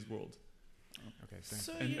in today's world? Okay, thanks.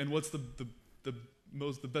 So and what's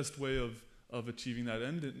the best way of achieving that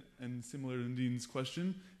end? And similar to Nadine's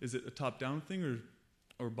question, is it a top-down thing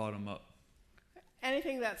or bottom-up?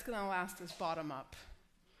 Anything that's going to last is bottom-up.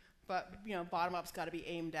 But, bottom-up's got to be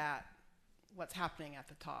aimed at what's happening at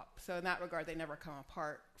the top. So in that regard, they never come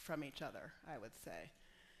apart from each other, I would say.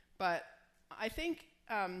 But I think,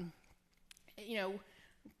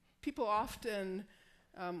 people often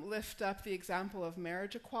lift up the example of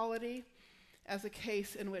marriage equality as a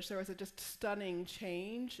case in which there was a just stunning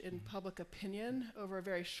change in public opinion over a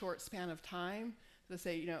very short span of time. Let's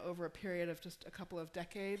say, over a period of just a couple of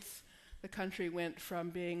decades, the country went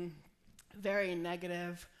from being very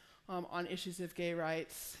negative on issues of gay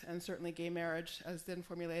rights and certainly gay marriage as then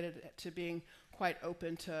formulated to being quite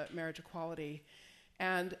open to marriage equality.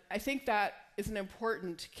 And I think that is an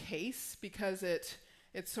important case because it's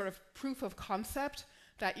sort of proof of concept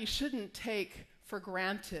that you shouldn't take for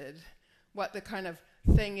granted what the kind of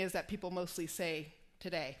thing is that people mostly say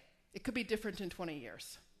today. It could be different in 20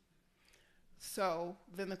 years. So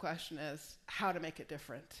then the question is how to make it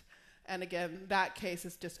different. And again, that case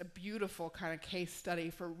is just a beautiful kind of case study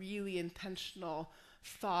for really intentional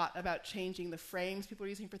thought about changing the frames people are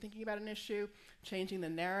using for thinking about an issue, changing the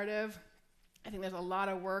narrative. I think there's a lot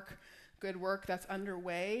of work, good work that's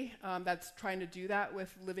underway that's trying to do that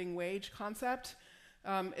with living wage concept.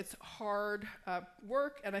 It's hard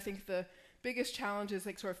work, and I think the biggest challenge is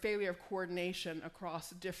like sort of failure of coordination across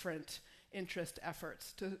different interest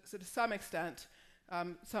efforts. So to some extent,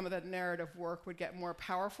 some of that narrative work would get more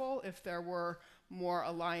powerful if there were more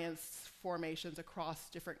alliance formations across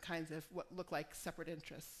different kinds of what look like separate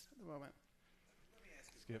interests at the moment. Let me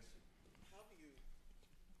ask you Skip. a question.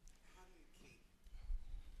 How do you keep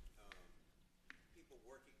people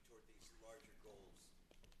working toward these larger goals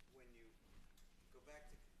when you go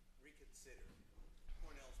back to reconsider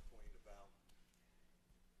Cornell's point about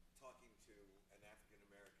talking to an African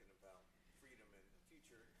American about freedom and the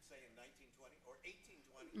future, say in 1920 or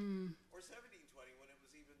 1820 or 1720 when it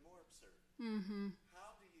was even more absurd?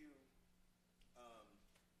 How do you,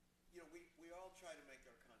 we all try to make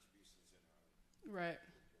our contributions in our own, Right.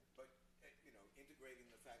 but integrating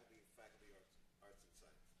the faculty of arts and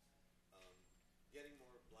sciences, getting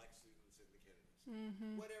more black students in the candidates,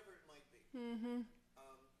 whatever it might be.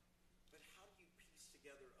 But how do you piece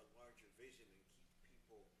together a larger vision and keep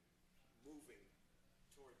people moving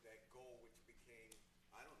toward that goal, which became,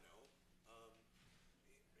 I don't know,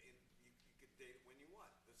 you could date it when you want,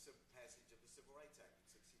 the passage of the Civil Rights Act in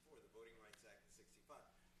 64, the Voting Rights Act in 65,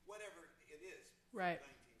 whatever it is, Right.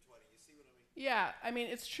 1920, you see what I mean? Yeah, I mean,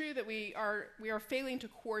 it's true that we are failing to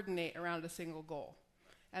coordinate around a single goal.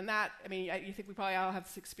 And that, I mean, you think we probably all have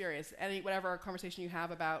this experience. Whatever conversation you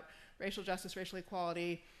have about racial justice, racial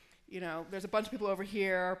equality, there's a bunch of people over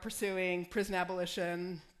here pursuing prison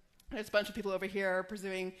abolition. There's a bunch of people over here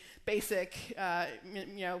pursuing basic,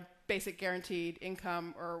 basic guaranteed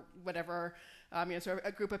income or whatever. So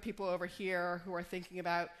a group of people over here who are thinking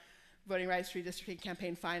about voting rights, redistricting,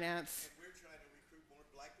 campaign finance. And we're trying to recruit more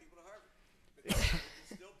black people to Harvard. Because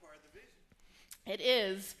it's still part of the vision. It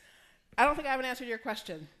is. I don't think I have an answer to your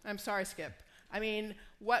question. I'm sorry, Skip. I mean,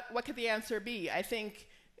 what could the answer be? I think,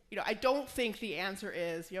 I don't think the answer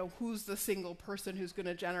is, who's the single person who's going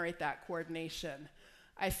to generate that coordination.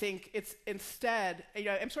 I think it's instead,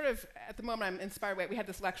 I'm sort of, at the moment, I'm inspired by, we had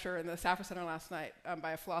this lecture in the Safra Center last night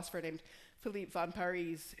by a philosopher named Philippe von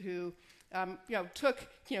Parijs, who took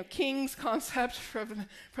King's concept from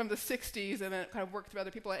the 60s and then kind of worked through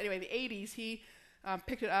other people. Anyway, in the 80s, he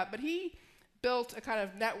picked it up, but he built a kind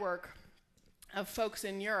of network of folks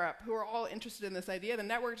in Europe who are all interested in this idea. The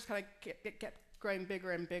network just kind of kept growing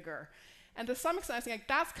bigger and bigger. And to some extent, I think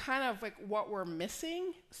that's kind of like what we're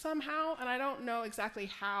missing somehow, and I don't know exactly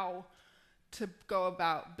how to go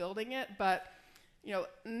about building it, but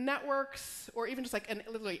networks, or even just like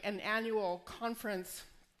literally an annual conference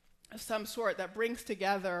of some sort that brings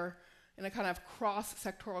together in a kind of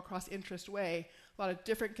cross-sectoral, cross-interest way a lot of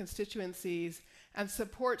different constituencies and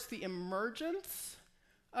supports the emergence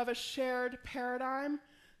of a shared paradigm.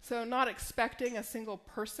 So not expecting a single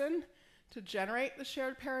person to generate the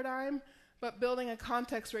shared paradigm, but building a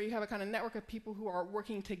context where you have a kind of network of people who are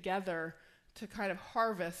working together to kind of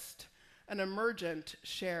harvest an emergent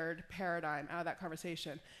shared paradigm out of that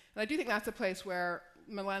conversation. And I do think that's a place where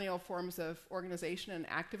millennial forms of organization and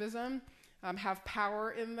activism have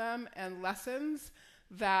power in them and lessons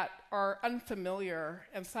that are unfamiliar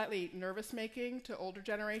and slightly nervous-making to older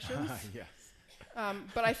generations. Yes.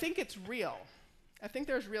 But I think it's real. I think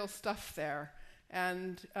there's real stuff there.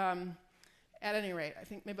 And at any rate, I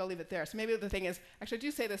think maybe I'll leave it there. So maybe the thing is, actually I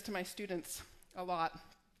do say this to my students a lot,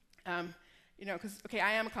 because,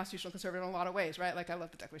 I am a constitutional conservative in a lot of ways, right? Like I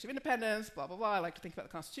love the Declaration of Independence, blah, blah, blah. I like to think about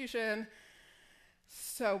the Constitution.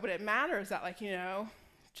 So, but it matters that,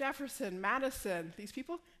 Jefferson, Madison, these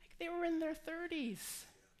people, they were in their 30s.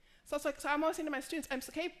 So it's like, so I'm always saying to my students,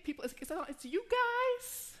 people, it's you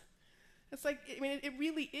guys. It's like, it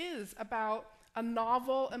really is about a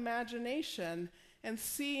novel imagination and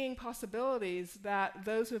seeing possibilities that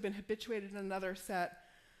those who have been habituated in another set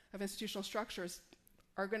of institutional structures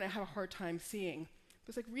are going to have a hard time seeing.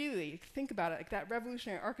 But it's really, think about it, that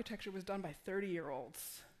revolutionary architecture was done by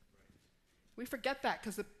 30-year-olds. We forget that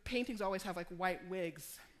because the paintings always have white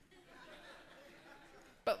wigs.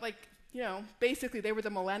 But basically they were the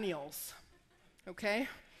millennials, okay?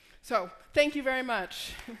 So, thank you very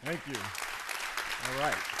much. Thank you. All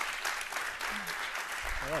right.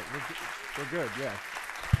 All right, we're good, yeah.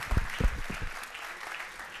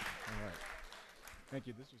 All right. Thank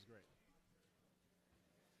you, this was great.